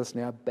that brings us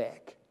now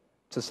back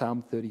to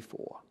Psalm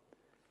 34.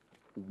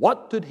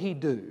 What did he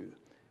do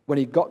when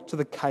he got to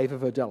the cave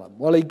of Adullam?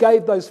 Well, he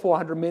gave those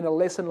 400 men a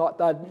lesson like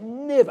they'd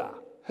never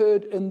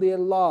heard in their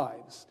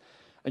lives.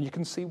 And you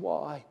can see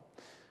why.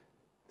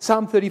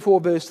 Psalm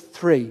 34 verse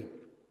 3.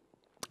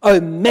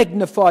 "Oh,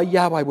 magnify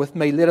Yahweh with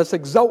me. Let us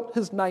exalt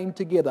his name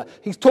together."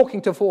 He's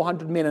talking to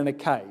 400 men in a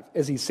cave,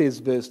 as he says,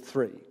 verse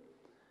 3.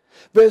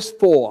 Verse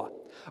 4.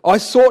 "I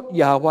sought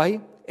Yahweh,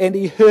 and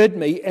he heard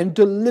me and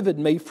delivered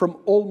me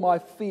from all my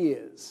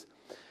fears."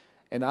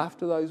 And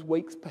after those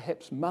weeks,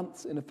 perhaps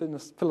months in a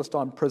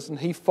Philistine prison,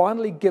 he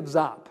finally gives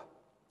up.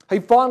 He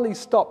finally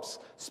stops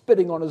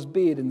spitting on his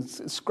bed and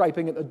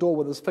scraping at the door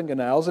with his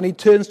fingernails, and he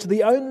turns to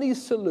the only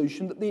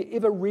solution that there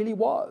ever really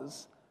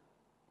was.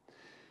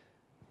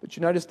 But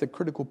you notice the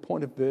critical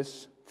point of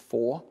verse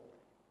 4.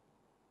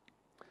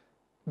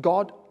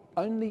 God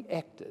only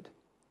acted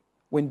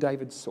when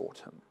David sought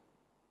him.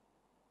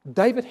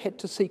 David had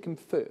to seek him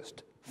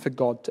first for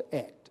God to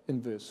act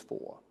in verse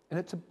 4. And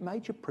it's a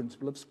major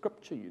principle of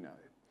Scripture, you know.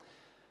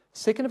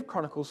 2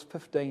 Chronicles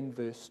 15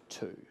 verse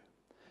 2.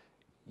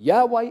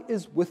 "Yahweh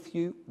is with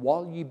you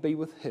while you be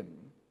with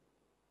him.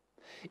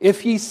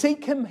 If ye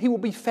seek him, he will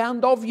be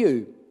found of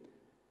you.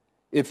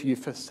 If you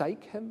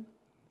forsake him,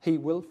 he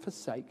will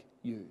forsake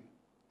you."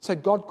 So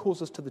God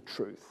calls us to the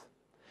truth.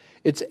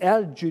 It's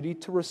our duty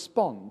to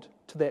respond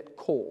to that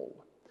call.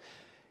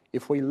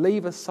 If we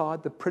leave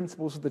aside the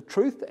principles of the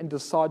truth and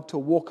decide to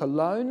walk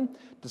alone,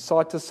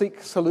 decide to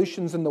seek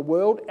solutions in the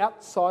world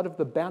outside of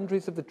the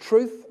boundaries of the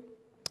truth,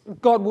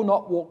 God will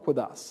not walk with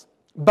us.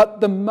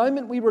 But the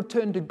moment we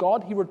return to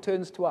God, he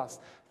returns to us.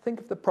 Think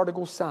of the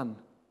prodigal son.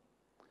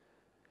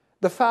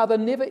 The father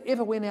never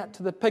ever went out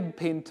to the pig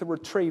pen to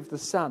retrieve the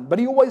son, but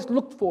he always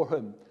looked for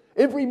him.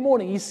 Every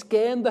morning he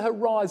scanned the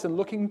horizon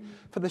looking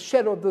for the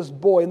shadow of this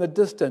boy in the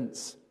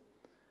distance.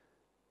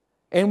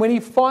 And when he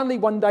finally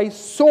one day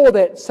saw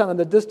that son in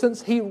the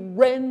distance, he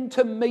ran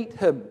to meet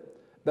him,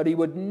 but he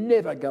would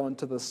never go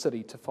into the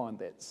city to find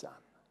that son.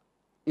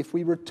 If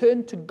we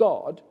return to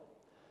God,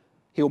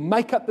 he'll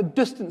make up the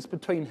distance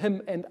between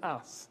him and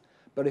us.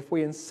 But if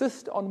we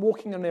insist on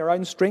walking in our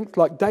own strength,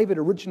 like David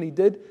originally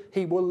did,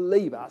 he will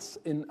leave us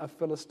in a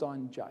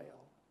Philistine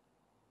jail.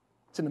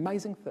 It's an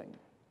amazing thing.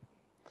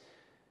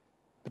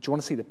 But you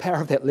want to see the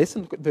power of that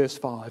lesson? Look at verse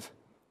 5.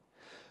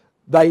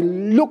 "They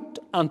looked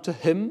unto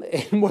him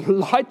and were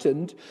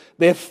lightened.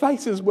 Their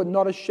faces were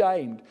not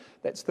ashamed."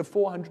 That's the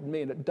 400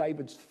 men at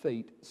David's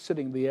feet,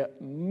 sitting there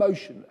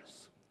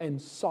motionless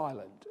and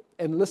silent,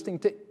 and listening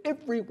to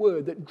every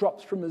word that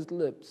drops from his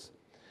lips.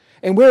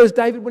 And where is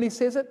David when he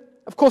says it?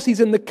 Of course, he's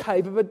in the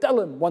cave of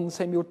Adullam, 1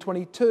 Samuel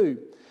 22,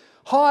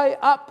 high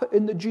up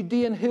in the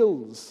Judean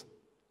hills.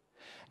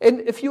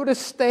 And if you were to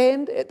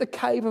stand at the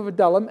cave of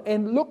Adullam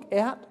and look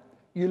out,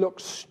 you look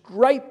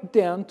straight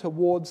down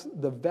towards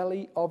the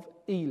valley of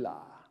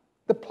Elah,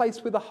 the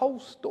place where the whole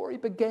story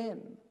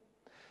began,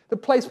 the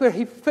place where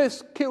he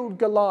first killed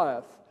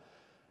Goliath,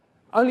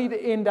 only to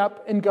end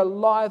up in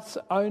Goliath's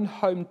own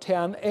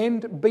hometown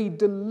and be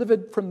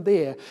delivered from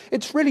there.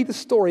 It's really the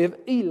story of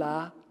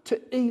Elah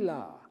to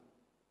Elah.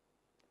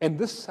 And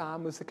this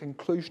psalm is the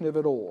conclusion of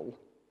it all.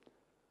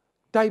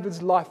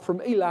 David's life from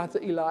Elah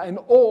to Elah and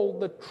all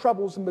the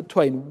troubles in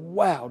between.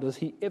 Wow, does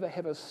he ever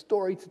have a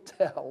story to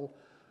tell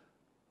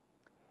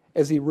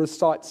as he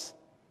recites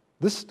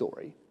this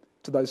story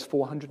to those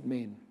 400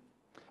 men.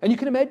 And you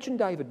can imagine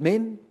David,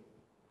 men,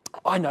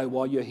 I know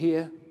why you're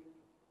here.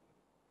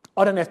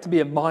 I don't have to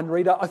be a mind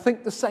reader. I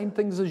think the same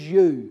things as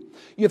you.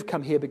 You've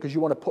come here because you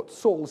want to put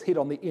Saul's head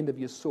on the end of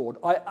your sword.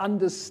 I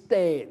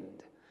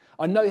understand.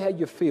 I know how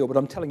you feel, but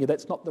I'm telling you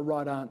that's not the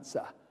right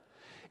answer.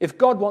 If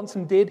God wants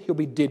him dead, he'll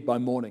be dead by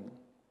morning.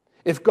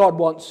 If God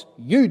wants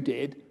you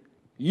dead,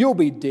 you'll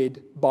be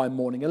dead by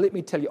morning. And let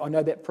me tell you, I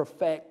know that for a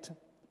fact.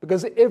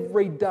 Because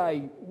every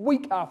day,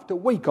 week after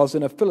week, I was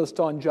in a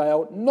Philistine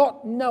jail,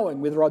 not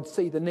knowing whether I'd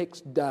see the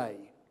next day.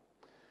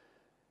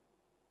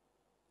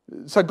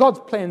 So God's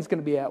plan is going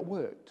to be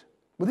outworked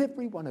with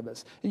every one of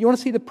us. And you want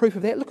to see the proof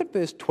of that? Look at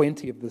verse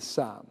 20 of this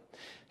psalm.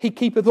 He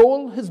keepeth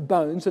all his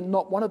bones, and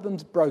not one of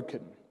them's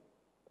broken.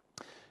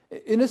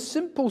 In a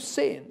simple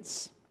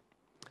sense,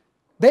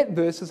 that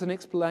verse is an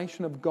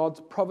explanation of God's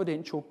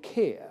providential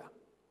care.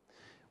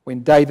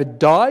 When David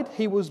died,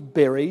 he was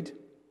buried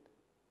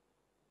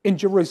in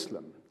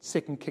Jerusalem,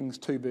 2 Kings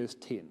 2 verse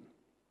 10.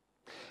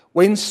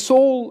 When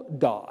Saul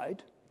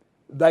died,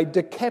 they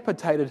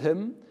decapitated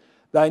him,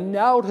 they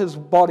nailed his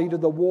body to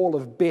the wall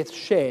of Beth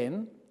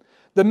Shan.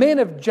 The men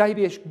of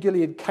Jabesh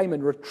Gilead came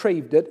and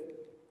retrieved it,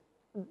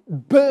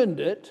 burned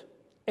it,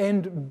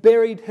 and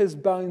buried his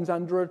bones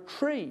under a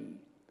tree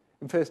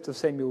in 1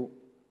 Samuel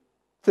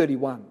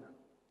 31.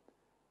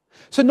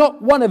 So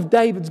not one of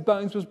David's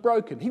bones was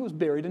broken. He was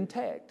buried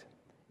intact.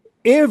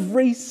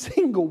 Every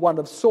single one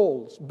of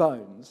Saul's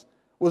bones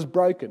was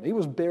broken. He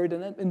was buried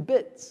in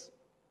bits.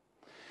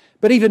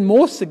 But even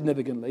more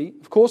significantly,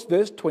 of course,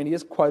 verse 20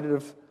 is quoted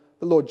of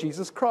the Lord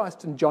Jesus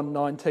Christ in John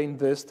 19,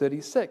 verse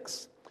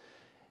 36.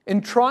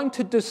 In trying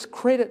to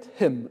discredit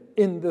him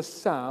in this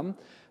psalm,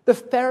 the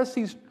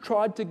Pharisees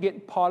tried to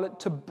get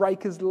Pilate to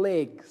break his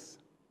legs.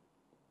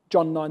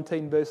 John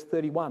 19, verse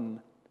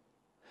 31.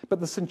 But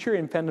the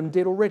centurion found him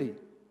dead already.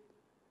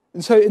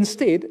 And so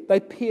instead, they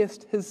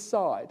pierced his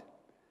side,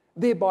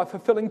 thereby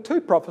fulfilling two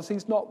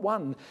prophecies, not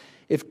one.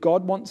 If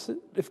God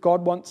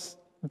wants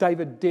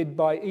David dead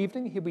by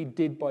evening, he'll be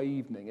dead by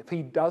evening. If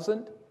he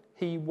doesn't,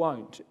 he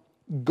won't.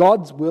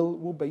 God's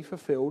will be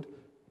fulfilled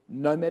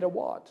no matter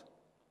what.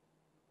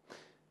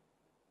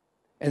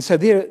 And so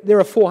there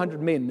are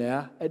 400 men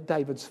now at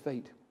David's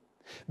feet.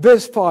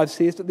 Verse 5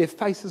 says that their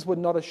faces were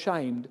not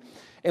ashamed.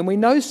 And we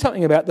know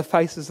something about the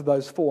faces of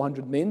those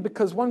 400 men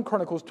because 1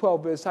 Chronicles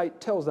 12 verse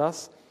 8 tells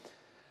us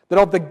that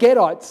of the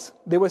Gadites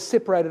there were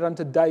separated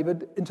unto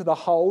David into the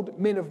hold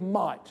men of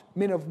might,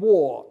 men of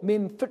war,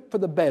 men fit for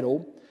the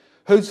battle,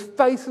 whose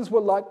faces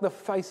were like the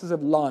faces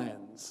of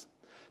lions.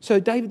 So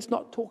David's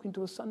not talking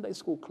to a Sunday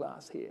school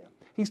class here.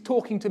 He's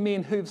talking to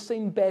men who've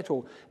seen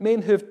battle,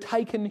 men who've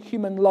taken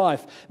human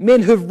life,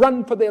 men who've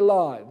run for their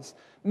lives,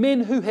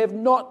 men who have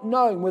not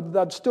known whether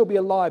they'd still be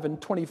alive in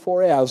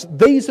 24 hours.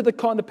 These are the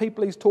kind of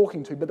people he's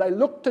talking to. But they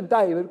look to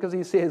David because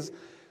he says,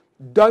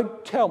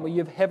 don't tell me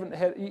you've had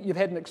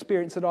an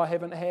experience that I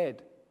haven't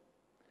had.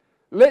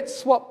 Let's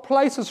swap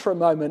places for a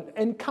moment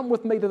and come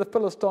with me to the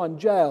Philistine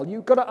jail.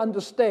 You've got to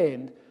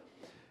understand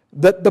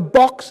that the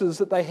boxers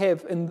that they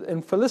have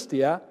in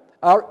Philistia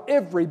are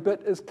every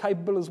bit as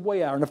capable as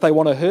we are. And if they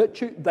want to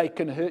hurt you, they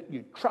can hurt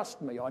you.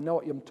 Trust me, I know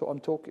what I'm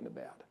talking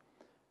about.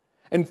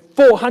 And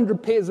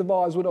 400 pairs of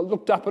eyes would have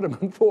looked up at him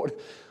and thought,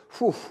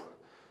 whew,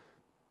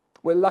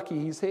 we're lucky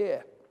he's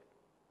here.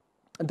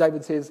 And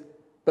David says,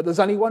 but there's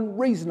only one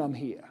reason I'm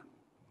here,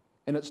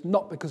 and it's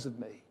not because of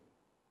me.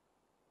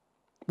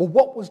 Well,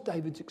 what was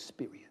David's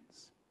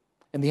experience?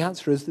 And the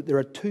answer is that there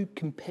are two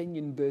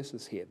companion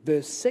verses here,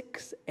 verse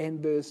 6 and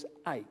verse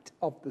 8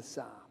 of the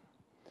psalm.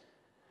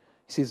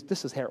 He says,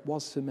 this is how it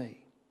was for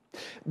me.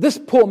 This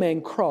poor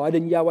man cried,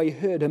 and Yahweh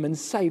heard him and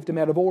saved him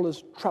out of all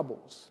his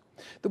troubles.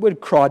 The word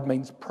cried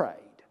means prayed.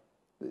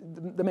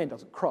 The man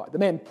doesn't cry. The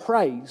man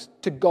prays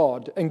to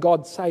God, and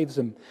God saves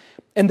him.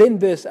 And then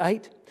verse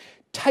 8,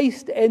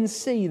 taste and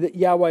see that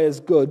Yahweh is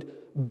good.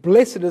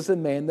 Blessed is the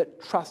man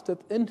that trusteth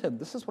in him.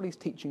 This is what he's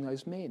teaching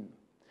those men.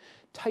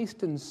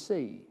 Taste and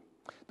see.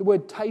 The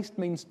word taste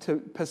means to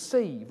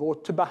perceive or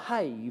to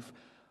behave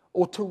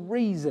or to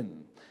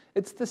reason.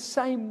 It's the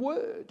same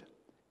word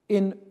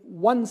in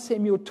 1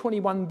 Samuel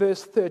 21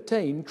 verse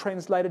 13,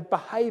 translated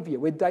behaviour,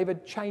 where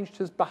David changed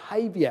his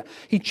behaviour.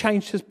 He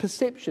changed his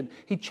perception.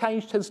 He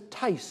changed his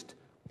taste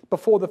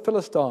before the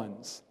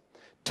Philistines.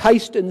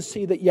 Taste and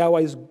see that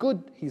Yahweh is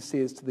good, he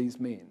says to these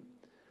men.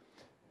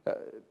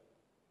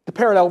 The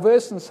parallel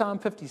verse in Psalm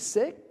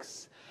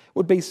 56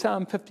 would be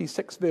Psalm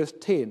 56 verse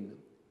 10.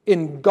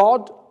 In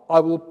God I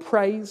will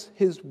praise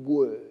his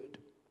word.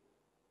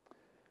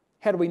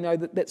 How do we know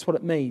that that's what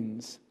it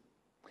means?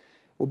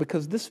 Well,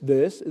 because this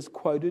verse is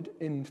quoted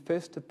in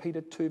 1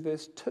 Peter 2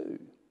 verse 2.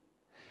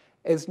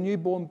 As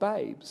newborn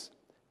babes,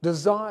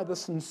 desire the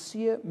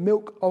sincere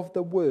milk of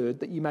the word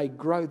that you may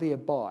grow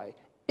thereby,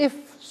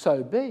 if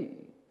so be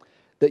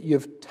that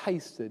you've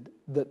tasted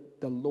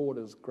that the Lord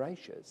is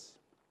gracious.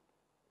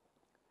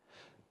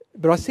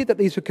 But I said that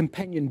these were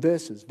companion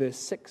verses, verse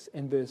 6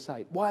 and verse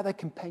 8. Why are they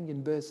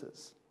companion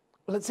verses?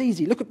 Well, it's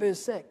easy. Look at verse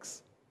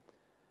 6.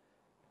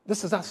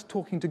 This is us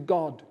talking to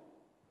God.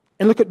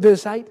 And look at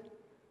verse 8.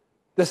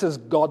 This is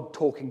God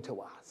talking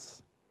to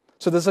us.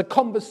 So there's a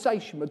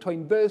conversation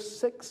between verse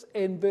 6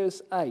 and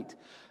verse 8.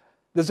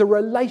 There's a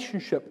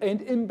relationship.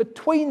 And in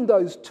between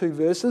those two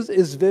verses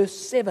is verse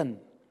 7.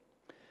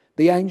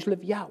 The angel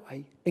of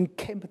Yahweh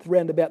encampeth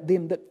round about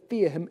them that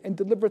fear him and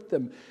delivereth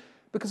them.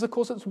 Because, of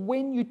course, it's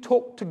when you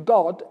talk to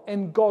God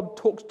and God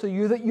talks to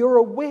you that you're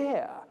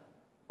aware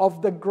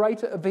of the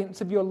greater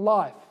events of your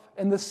life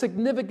and the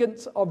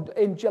significance of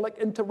angelic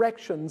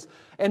interactions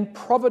and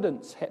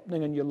providence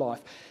happening in your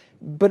life.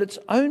 But it's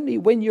only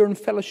when you're in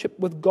fellowship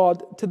with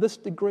God to this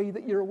degree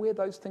that you're aware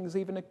those things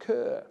even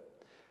occur.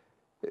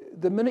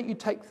 The minute you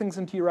take things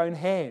into your own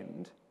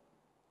hand,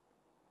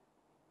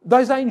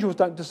 those angels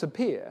don't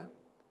disappear,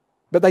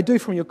 but they do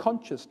from your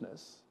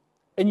consciousness.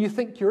 And you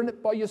think you're in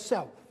it by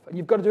yourself, and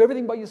you've got to do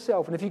everything by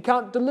yourself. And if you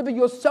can't deliver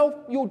yourself,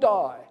 you'll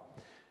die.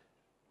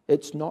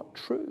 It's not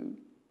true.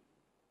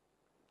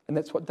 And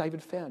that's what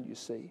David found, you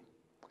see.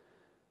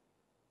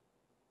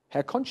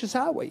 How conscious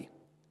are we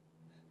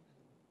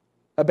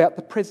about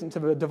the presence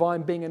of a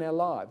divine being in our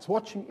lives,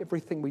 watching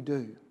everything we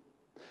do,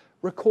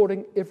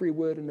 recording every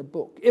word in a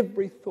book,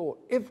 every thought,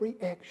 every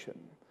action,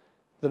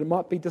 that it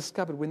might be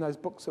discovered when those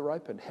books are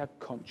opened? How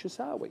conscious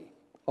are we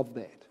of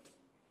that?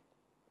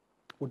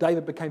 Well,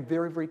 David became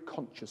very, very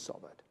conscious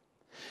of it.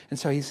 And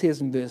so he says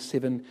in verse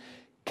 7,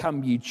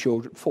 come ye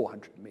children,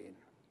 400 men.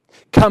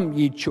 Come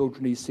ye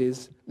children, he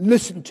says,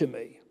 listen to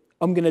me.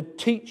 I'm going to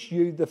teach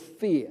you the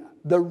fear,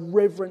 the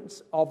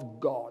reverence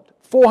of God.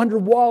 400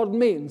 wild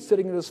men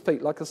sitting at his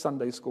feet like a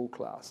Sunday school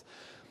class.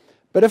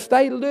 But if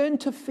they learn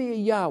to fear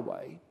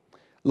Yahweh,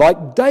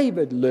 like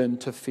David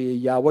learned to fear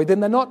Yahweh, then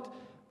they're not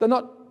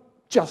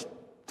just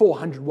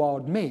 400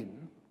 wild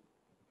men.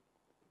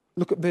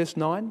 Look at verse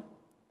 9.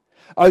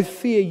 O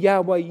fear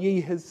Yahweh, ye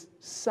his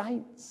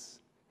saints,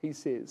 he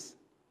says.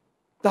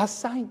 They're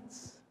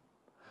saints.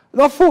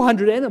 Not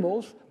 400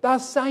 animals, they're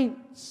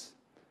saints.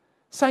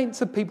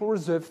 Saints are people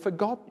reserved for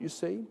God, you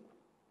see.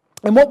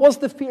 And what was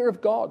the fear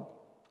of God,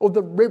 or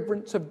the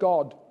reverence of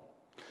God?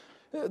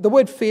 The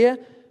word fear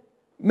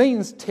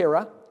means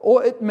terror,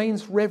 or it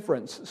means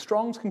reverence.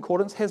 Strong's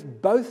Concordance has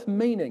both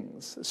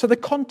meanings. So the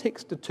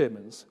context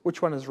determines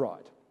which one is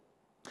right.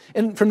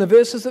 And from the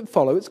verses that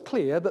follow, it's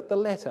clear that the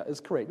latter is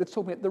correct. It's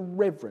talking about the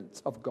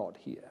reverence of God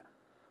here.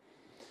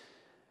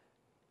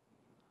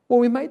 Well,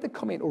 we made the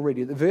comment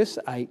already that verse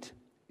 8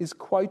 is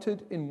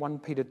quoted in 1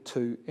 Peter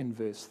 2 in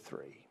verse 3.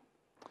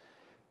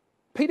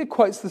 Peter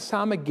quotes the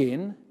psalm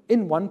again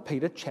in 1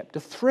 Peter chapter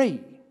 3.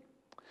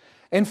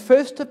 And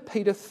 1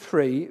 Peter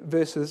 3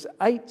 verses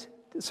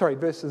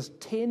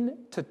 10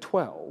 to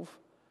 12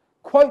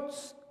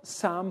 quotes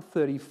Psalm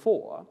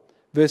 34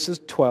 verses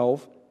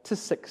 12 to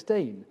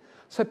 16.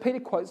 So Peter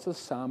quotes the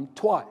psalm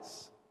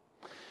twice.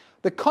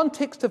 The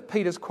context of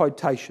Peter's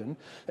quotation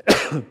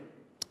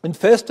in 1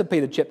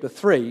 Peter chapter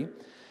 3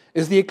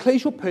 is the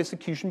ecclesial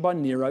persecution by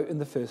Nero in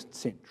the 1st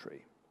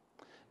century.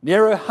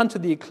 Nero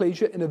hunted the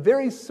ecclesia in a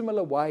very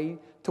similar way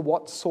to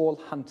what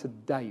Saul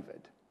hunted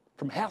David,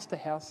 from house to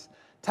house,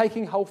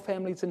 taking whole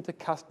families into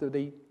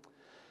custody.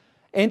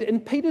 And in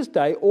Peter's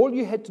day, all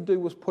you had to do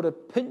was put a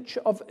pinch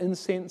of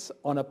incense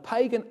on a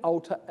pagan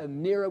altar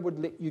and Nero would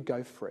let you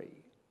go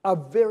free. A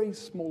very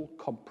small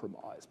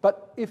compromise.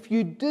 But if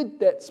you did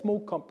that small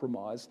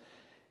compromise,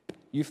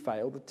 you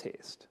failed the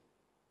test.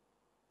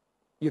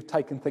 You've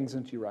taken things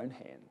into your own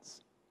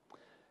hands.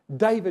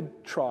 David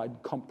tried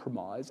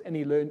compromise and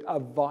he learned a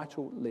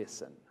vital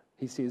lesson.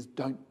 He says,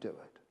 don't do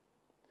it.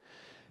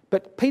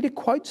 But Peter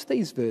quotes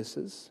these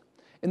verses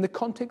in the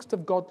context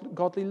of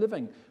godly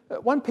living.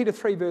 1 Peter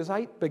 3 verse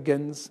 8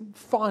 begins,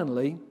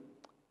 finally,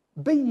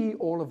 be ye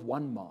all of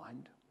one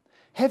mind,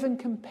 having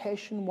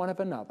compassion one of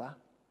another,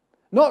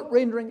 not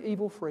rendering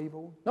evil for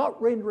evil, not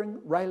rendering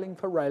railing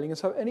for railing.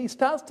 And he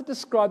starts to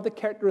describe the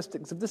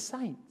characteristics of the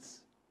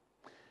saints.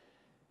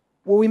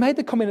 Well, we made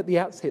the comment at the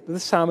outset that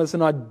this psalm is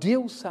an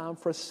ideal psalm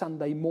for a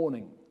Sunday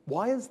morning.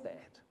 Why is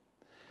that?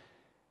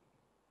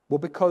 Well,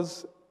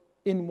 because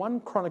in 1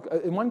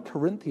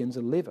 Corinthians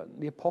 11,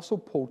 the Apostle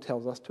Paul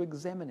tells us to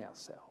examine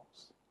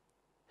ourselves.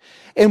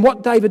 And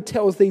what David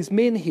tells these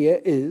men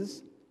here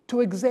is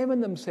to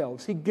examine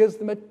themselves. He gives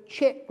them a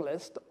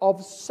checklist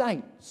of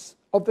saints,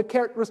 of the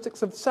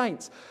characteristics of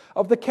saints,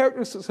 of the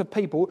characteristics of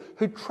people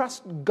who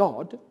trust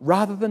God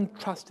rather than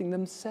trusting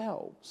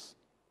themselves.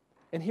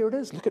 And here it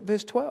is. Look at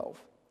verse 12.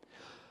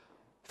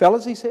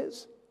 Fellas, he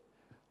says,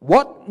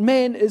 what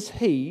man is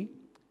he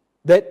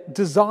that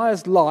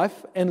desires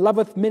life and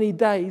loveth many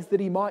days that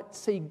he might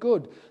see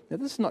good? Now,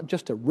 this is not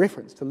just a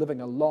reference to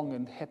living a long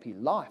and happy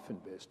life in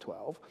verse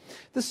 12.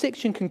 This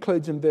section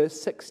concludes in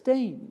verse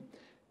 16.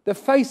 The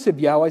face of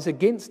Yahweh is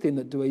against them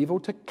that do evil,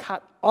 to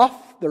cut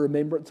off the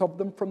remembrance of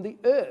them from the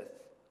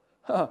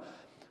earth.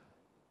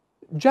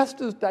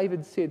 Just as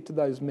David said to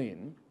those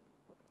men,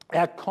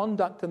 our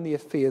conduct in the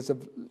affairs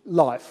of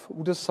life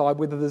will decide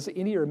whether there's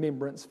any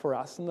remembrance for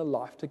us in the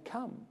life to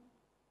come.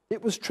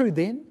 It was true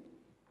then,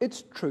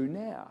 it's true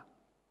now.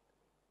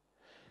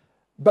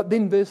 But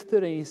then verse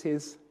 13 he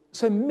says,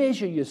 so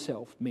measure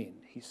yourself, men,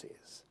 he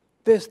says.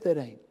 Verse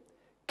 13,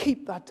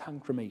 keep thy tongue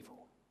from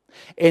evil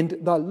and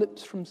thy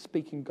lips from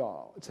speaking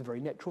guile. It's a very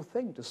natural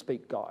thing to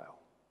speak guile.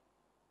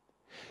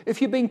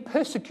 If you're being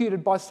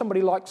persecuted by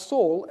somebody like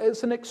Saul,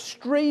 it's an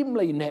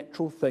extremely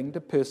natural thing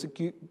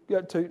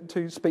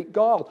to speak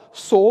guile.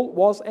 Saul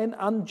was an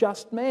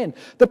unjust man.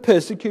 The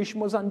persecution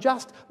was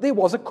unjust. There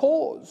was a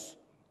cause.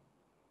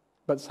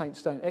 But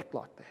saints don't act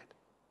like that.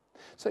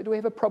 So do we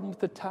have a problem with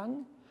the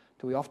tongue?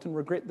 Do we often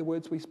regret the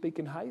words we speak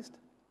in haste?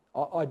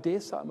 I dare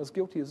say I'm as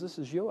guilty as this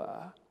as you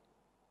are.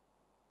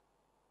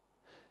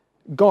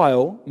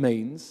 Guile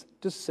means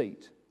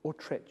deceit or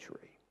treachery.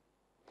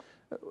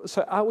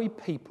 So are we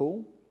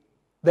people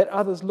that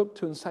others look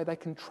to and say they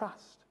can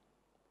trust?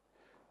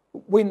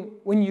 When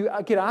you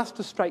get asked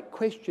a straight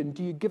question,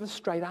 do you give a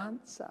straight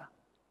answer?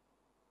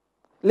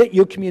 Let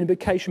your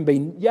communication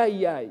be yea,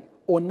 yea,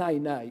 or nay,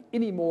 nay.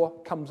 Any more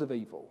comes of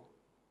evil.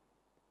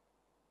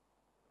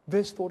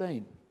 Verse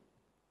 14.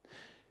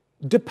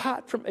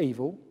 Depart from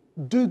evil,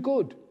 do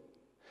good.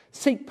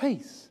 Seek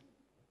peace,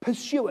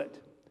 pursue it,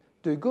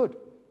 do good.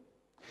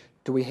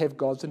 Do we have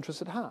God's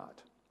interests at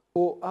heart?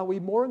 Or are we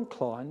more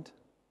inclined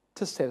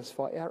to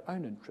satisfy our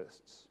own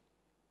interests?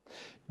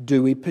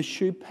 Do we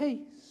pursue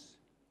peace?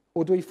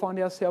 Or do we find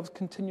ourselves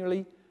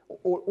continually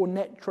or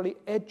naturally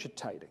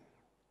agitating?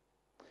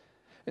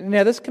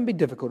 Now, this can be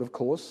difficult, of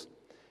course.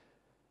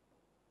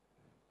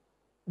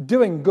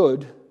 Doing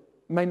good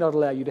may not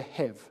allow you to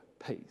have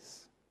peace.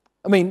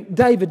 I mean,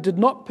 David did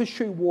not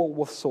pursue war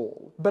with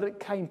Saul, but it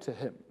came to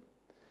him.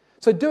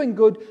 So doing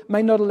good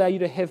may not allow you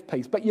to have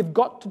peace, but you've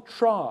got to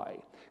try.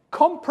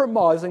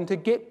 Compromising to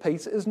get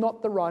peace is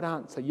not the right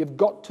answer. You've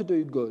got to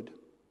do good.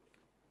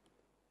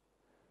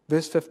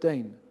 Verse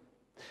 15.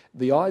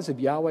 The eyes of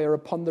Yahweh are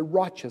upon the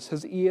righteous.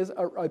 His ears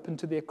are open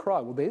to their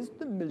cry. Well, there's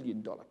the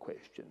million-dollar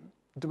question.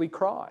 Do we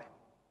cry?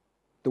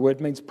 The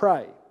word means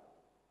pray.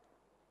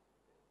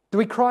 Do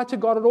we cry to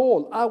God at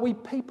all? Are we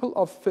people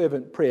of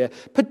fervent prayer,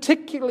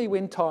 particularly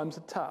when times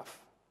are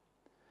tough?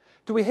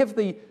 Do we have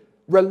the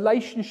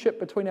relationship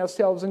between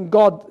ourselves and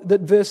God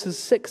that verses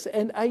 6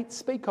 and 8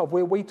 speak of,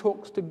 where we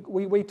talk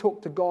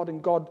to God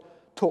and God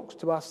talks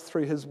to us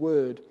through His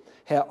Word?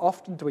 How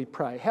often do we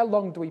pray? How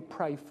long do we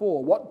pray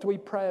for? What do we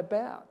pray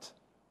about?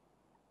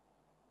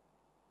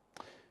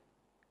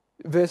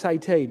 Verse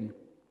 18.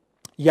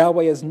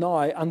 Yahweh is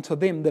nigh unto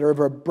them that are of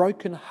a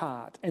broken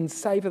heart, and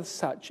saveth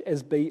such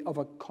as be of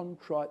a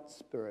contrite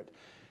spirit.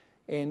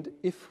 And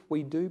if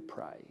we do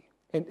pray,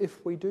 and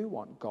if we do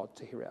want God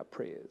to hear our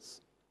prayers,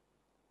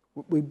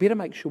 we better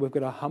make sure we've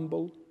got a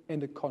humble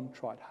and a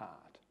contrite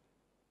heart,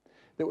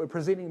 that we're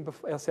presenting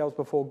ourselves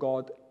before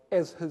God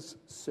as His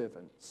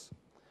servants,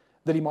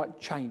 that He might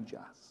change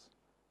us.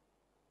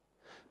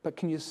 But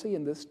can you see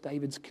in this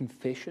David's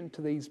confession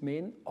to these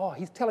men? Oh,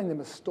 he's telling them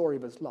a story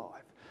of his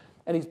life.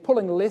 And he's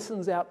pulling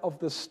lessons out of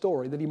this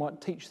story that he might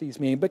teach these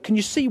men. But can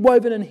you see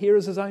woven in here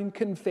is his own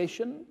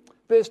confession?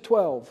 Verse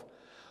 12.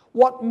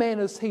 What man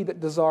is he that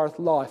desireth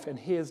life? And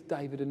here's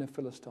David in a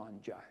Philistine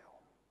jail.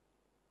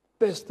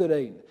 Verse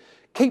 13.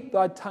 Keep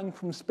thy tongue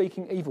from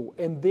speaking evil.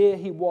 And there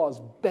he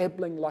was,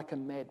 babbling like a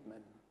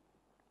madman.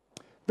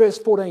 Verse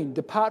 14.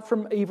 Depart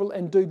from evil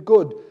and do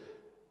good.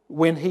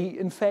 When he,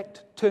 in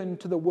fact, turned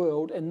to the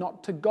world and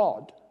not to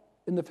God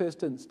in the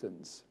first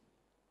instance.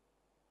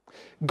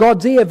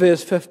 God's ear,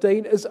 verse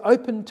 15, is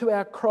open to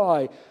our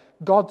cry.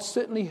 God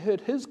certainly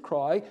heard his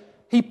cry.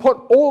 He put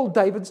all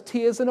David's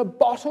tears in a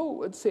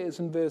bottle, it says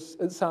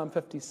in Psalm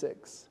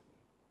 56.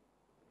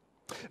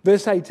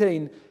 Verse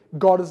 18,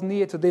 God is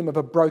near to them of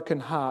a broken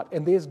heart.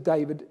 And there's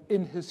David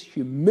in his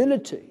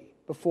humility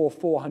before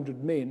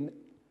 400 men,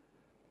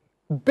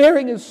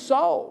 bearing his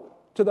soul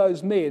to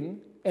those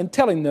men and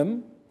telling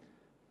them,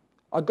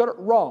 I got it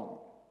wrong.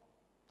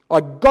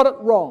 I got it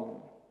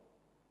wrong.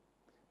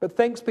 But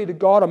thanks be to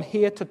God, I'm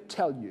here to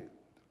tell you,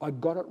 I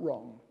got it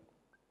wrong.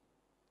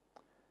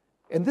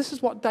 And this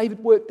is what David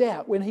worked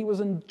out when he was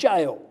in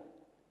jail,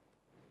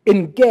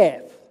 in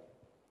Gath,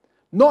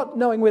 not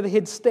knowing whether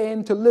he'd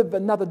stand to live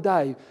another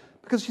day.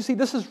 Because you see,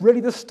 this is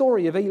really the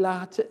story of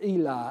Elah to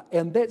Elah.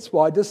 And that's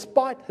why,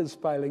 despite his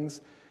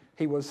failings,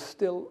 he was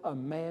still a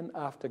man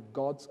after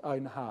God's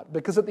own heart.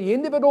 Because at the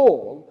end of it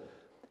all,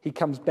 he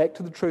comes back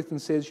to the truth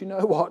and says, you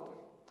know what?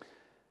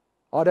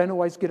 I don't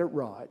always get it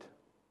right.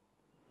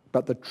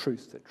 But the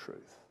truth's the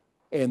truth.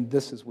 And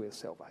this is where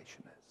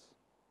salvation is.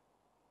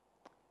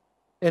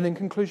 And in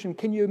conclusion,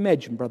 can you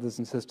imagine, brothers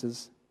and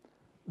sisters,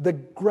 the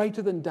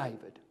greater than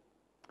David,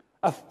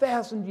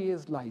 1,000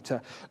 years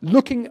later,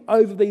 looking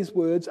over these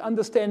words,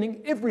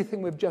 understanding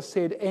everything we've just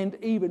said and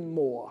even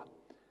more,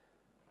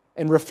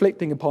 and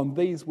reflecting upon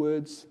these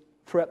words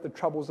throughout the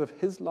troubles of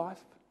his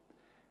life,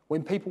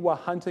 when people were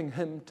hunting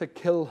him to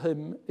kill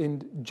him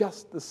in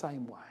just the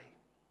same way.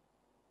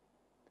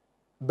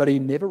 But he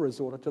never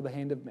resorted to the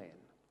hand of man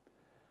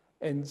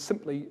and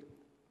simply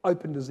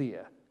opened his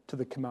ear to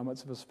the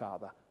commandments of his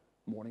Father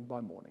morning by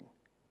morning,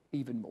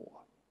 even more.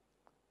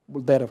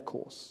 Well, that, of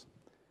course,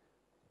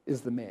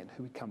 is the man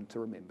who we come to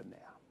remember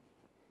now.